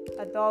be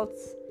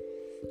adults,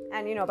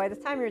 and by the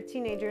time you're a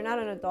teenager, you're not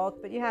an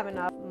adult, but you have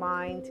enough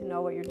mind to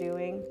know what you're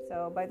doing.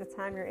 So by the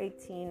time you're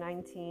 18,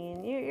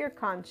 19, you're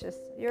conscious,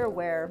 you're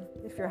aware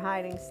if you're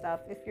hiding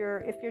stuff, if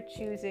you're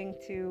choosing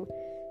to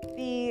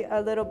be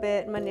a little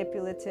bit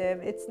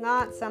manipulative. It's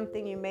not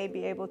something you may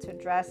be able to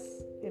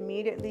address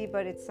immediately,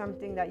 but it's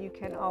something that you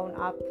can own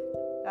up.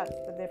 That's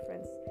the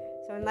difference.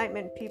 So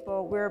enlightenment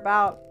people, we're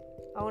about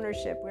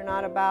ownership. We're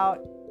not about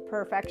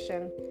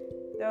perfection.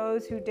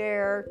 Those who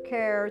dare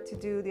care to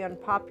do the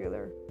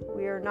unpopular.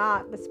 We are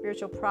not the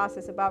spiritual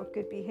process about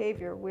good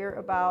behavior. We're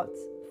about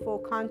full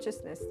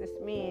consciousness. This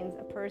means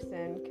a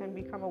person can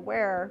become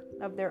aware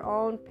of their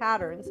own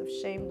patterns of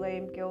shame,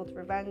 blame, guilt,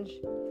 revenge.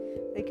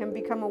 They can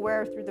become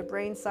aware through the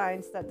brain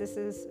science that this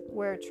is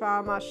where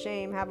trauma,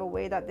 shame have a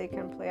way that they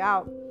can play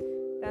out.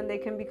 Then they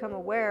can become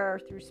aware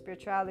through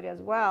spirituality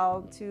as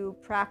well to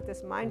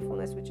practice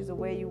mindfulness, which is a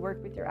way you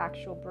work with your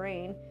actual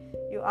brain.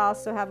 You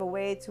also have a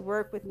way to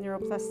work with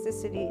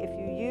neuroplasticity if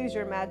you use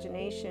your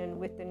imagination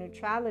with the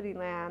neutrality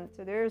land.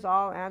 So there's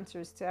all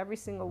answers to every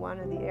single one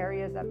of the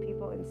areas that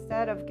people,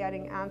 instead of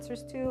getting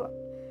answers to,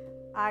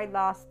 I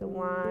lost the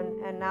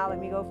one and now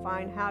let me go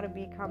find how to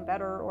become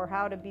better or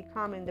how to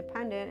become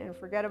independent and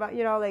forget about,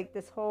 like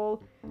this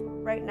whole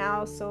right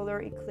now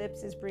solar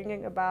eclipse is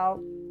bringing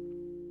about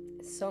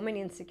so many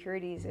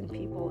insecurities in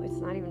people.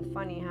 It's not even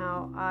funny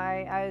how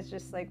I was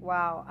just like,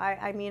 wow.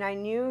 I mean, I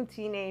knew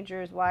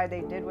teenagers why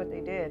they did what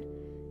they did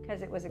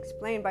because it was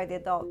explained by the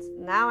adults.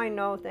 Now I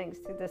know, thanks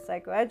to the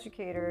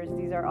psychoeducators,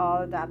 these are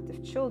all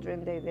adaptive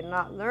children. They did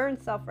not learn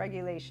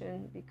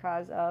self-regulation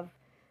because of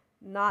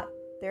not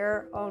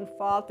their own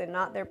fault and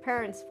not their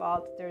parents'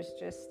 fault. There's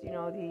just,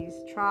 these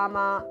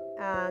trauma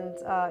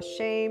and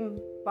shame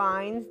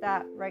binds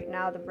that right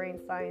now the brain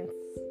science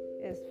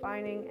is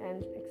finding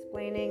and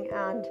explaining,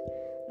 and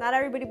not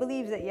everybody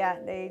believes it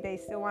yet. They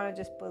still want to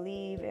just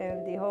believe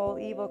in the whole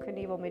evil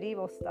Knievel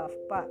medieval stuff.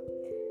 But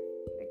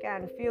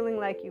again, feeling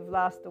like you've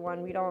lost the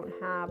one. We don't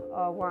have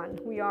a one.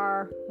 We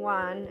are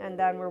one, and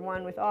then we're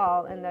one with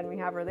all, and then we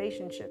have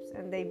relationships,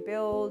 and they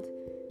build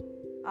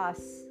us,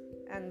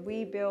 and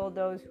we build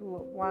those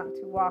who want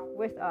to walk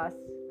with us.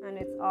 And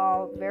it's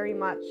all very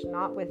much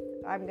not with,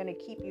 I'm going to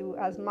keep you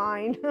as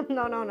mine.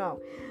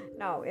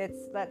 No,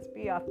 it's let's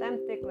be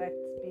authentic, let's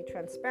be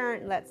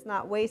transparent, let's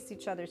not waste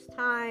each other's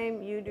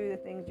time. You do the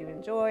things you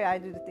enjoy, I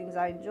do the things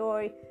I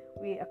enjoy.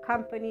 We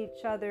accompany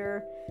each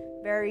other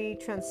very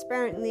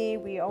transparently.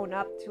 We own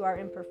up to our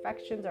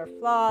imperfections, our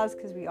flaws,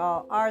 because we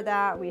all are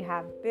that. We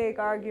have big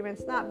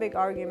arguments, not big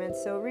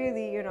arguments. So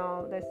really,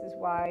 this is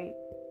why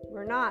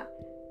we're not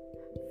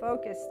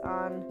focused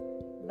on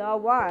the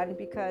one,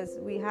 because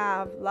we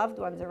have loved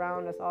ones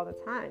around us all the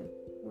time.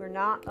 We're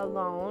not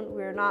alone.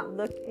 We're not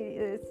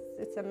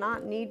it's a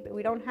not need.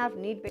 We don't have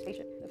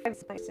need-based. The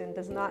person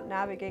does not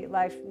navigate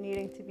life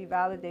needing to be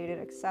validated,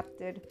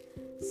 accepted,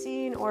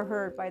 seen, or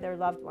heard by their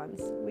loved ones.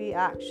 We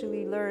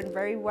actually learn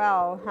very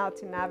well how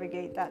to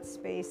navigate that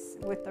space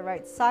with the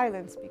right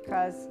silence,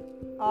 because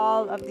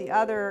all of the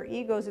other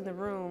egos in the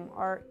room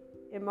are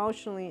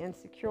emotionally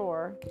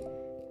insecure,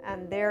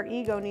 and their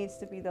ego needs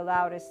to be the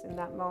loudest in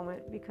that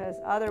moment, because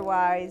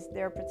otherwise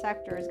their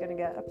protector is going to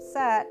get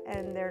upset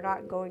and they're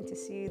not going to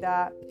see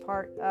that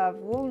part of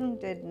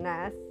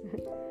woundedness.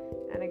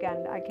 And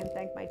again, I can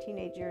thank my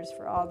teenage years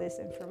for all this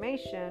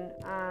information.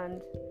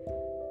 And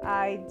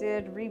I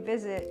did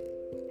revisit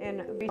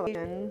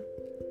in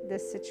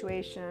this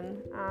situation,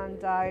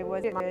 and I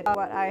was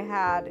what I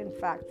had in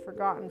fact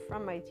forgotten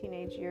from my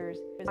teenage years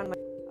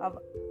of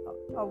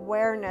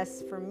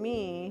awareness for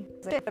me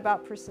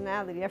about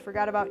personality. I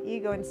forgot about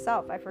ego and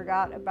self. I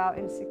forgot about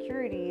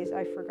insecurities.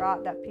 I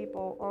forgot that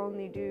people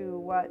only do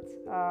what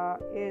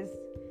is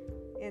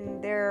in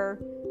their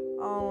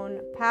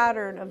own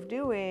pattern of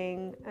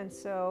doing. And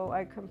so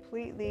I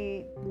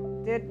completely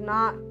did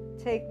not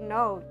take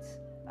note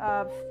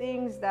of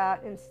things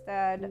that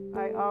instead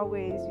I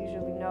always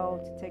usually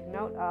know to take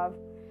note of,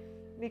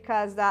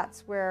 because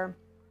that's where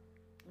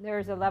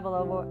there's a level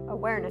of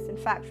awareness. In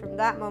fact, from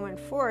that moment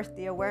forth,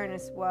 the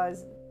awareness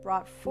was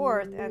brought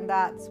forth, and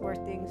that's where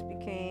things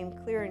became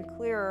clearer and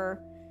clearer,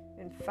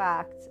 in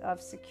fact,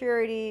 of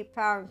security,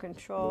 power and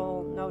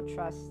control, no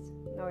trust,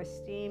 no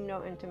esteem,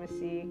 no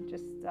intimacy,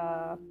 just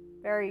a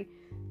very,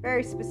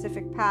 very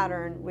specific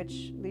pattern,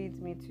 which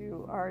leads me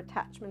to our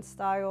attachment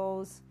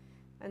styles.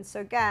 And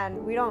so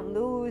again, we don't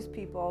lose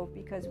people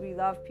because we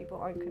love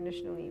people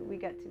unconditionally. We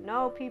get to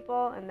know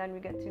people, and then we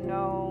get to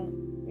know,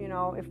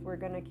 if we're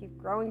going to keep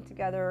growing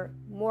together,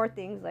 more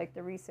things like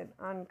the recent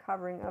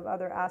uncovering of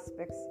other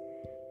aspects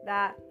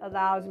that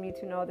allows me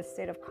to know the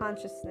state of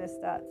consciousness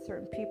that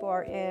certain people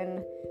are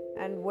in,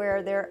 and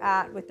where they're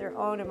at with their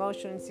own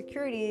emotional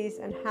insecurities,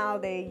 and how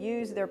they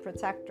use their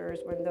protectors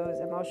when those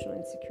emotional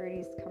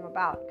insecurities come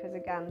about. Because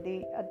again,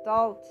 the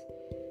adult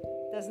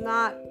does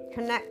not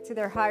connect to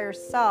their higher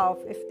self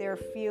if they're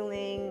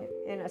feeling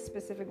in a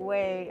specific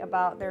way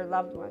about their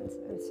loved ones.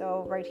 And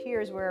so right here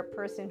is where a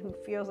person who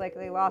feels like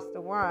they lost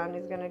the one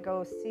is going to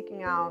go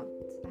seeking out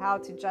how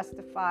to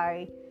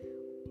justify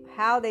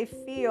how they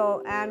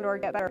feel and or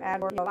get better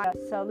and or find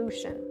a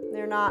solution.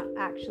 They're not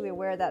actually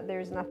aware that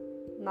there's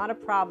not a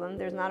problem,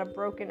 there's not a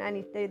broken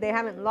anything, they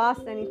haven't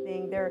lost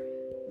anything. They're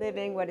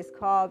living what is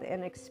called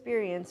an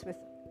experience with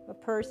a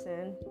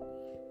person.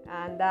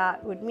 And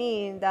that would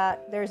mean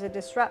that there's a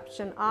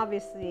disruption,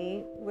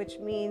 obviously, which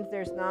means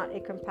there's not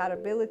a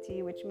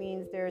compatibility, which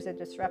means there's a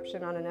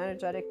disruption on an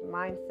energetic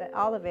mindset,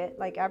 all of it,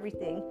 like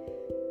everything.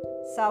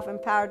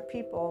 Self-empowered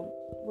people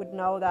would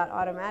know that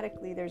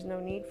automatically. There's no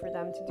need for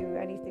them to do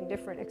anything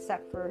different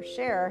except for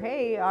share,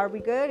 hey, are we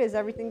good? Is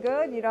everything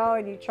good?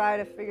 And you try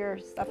to figure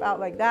stuff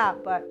out like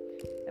that. But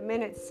the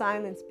minute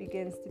silence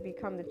begins to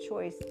become the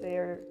choice,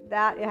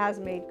 that it has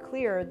made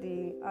clear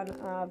the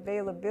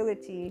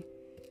unavailability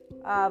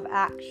of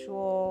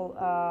actual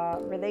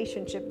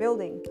relationship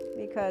building,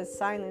 because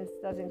silence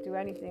doesn't do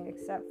anything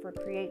except for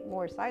create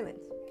more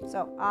silence.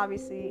 So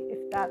obviously,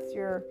 if that's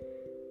your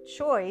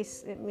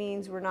choice, it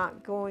means we're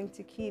not going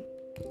to keep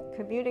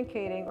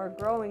communicating or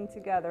growing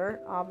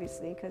together,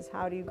 obviously, because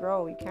how do you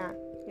grow? We can't,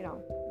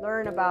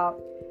 learn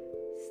about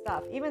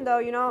stuff, even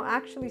though,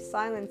 actually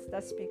silence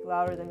does speak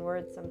louder than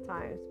words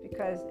sometimes,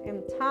 because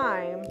in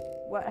time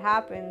what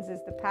happens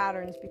is the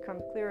patterns become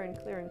clearer and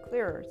clearer and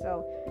clearer.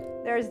 So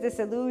there's this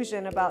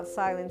illusion about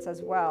silence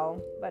as well,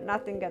 but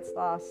nothing gets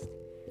lost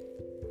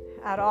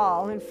at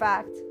all. In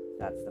fact,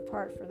 that's the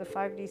part for the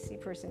 5DC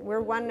person.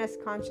 We're oneness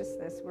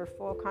consciousness, we're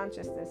full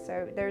consciousness,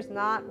 so there's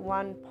not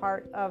one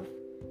part of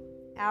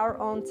our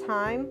own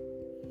time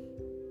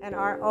and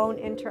our own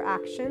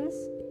interactions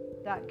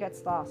that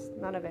gets lost,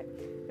 none of it.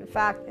 In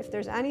fact, if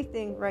there's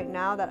anything right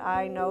now that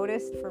I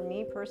noticed for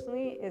me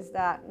personally, is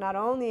that not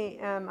only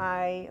am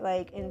I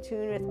like in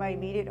tune with my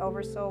immediate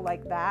oversoul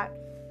like that,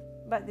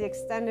 but the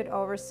extended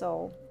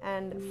oversoul.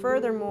 And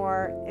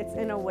furthermore, it's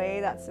in a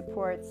way that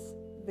supports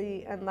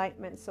the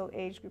enlightenment soul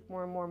age group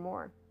more and more and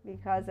more,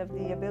 because of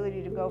the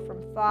ability to go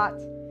from thought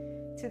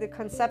to the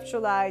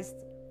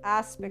conceptualized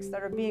aspects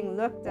that are being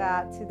looked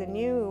at, to the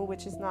new,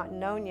 which is not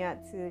known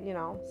yet, to,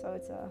 so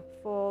it's a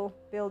full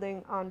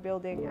building on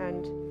building,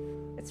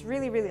 and it's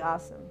really, really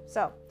awesome.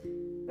 So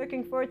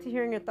looking forward to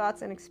hearing your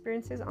thoughts and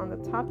experiences on the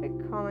topic.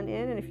 Calling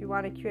in, and if you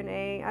want a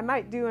Q&A, I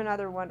might do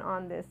another one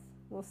on this.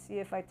 We'll see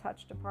if I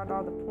touched upon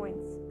all the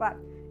points, but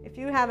if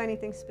you have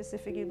anything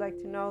specific you'd like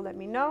to know, let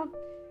me know.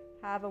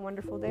 Have a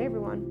wonderful day,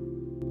 everyone.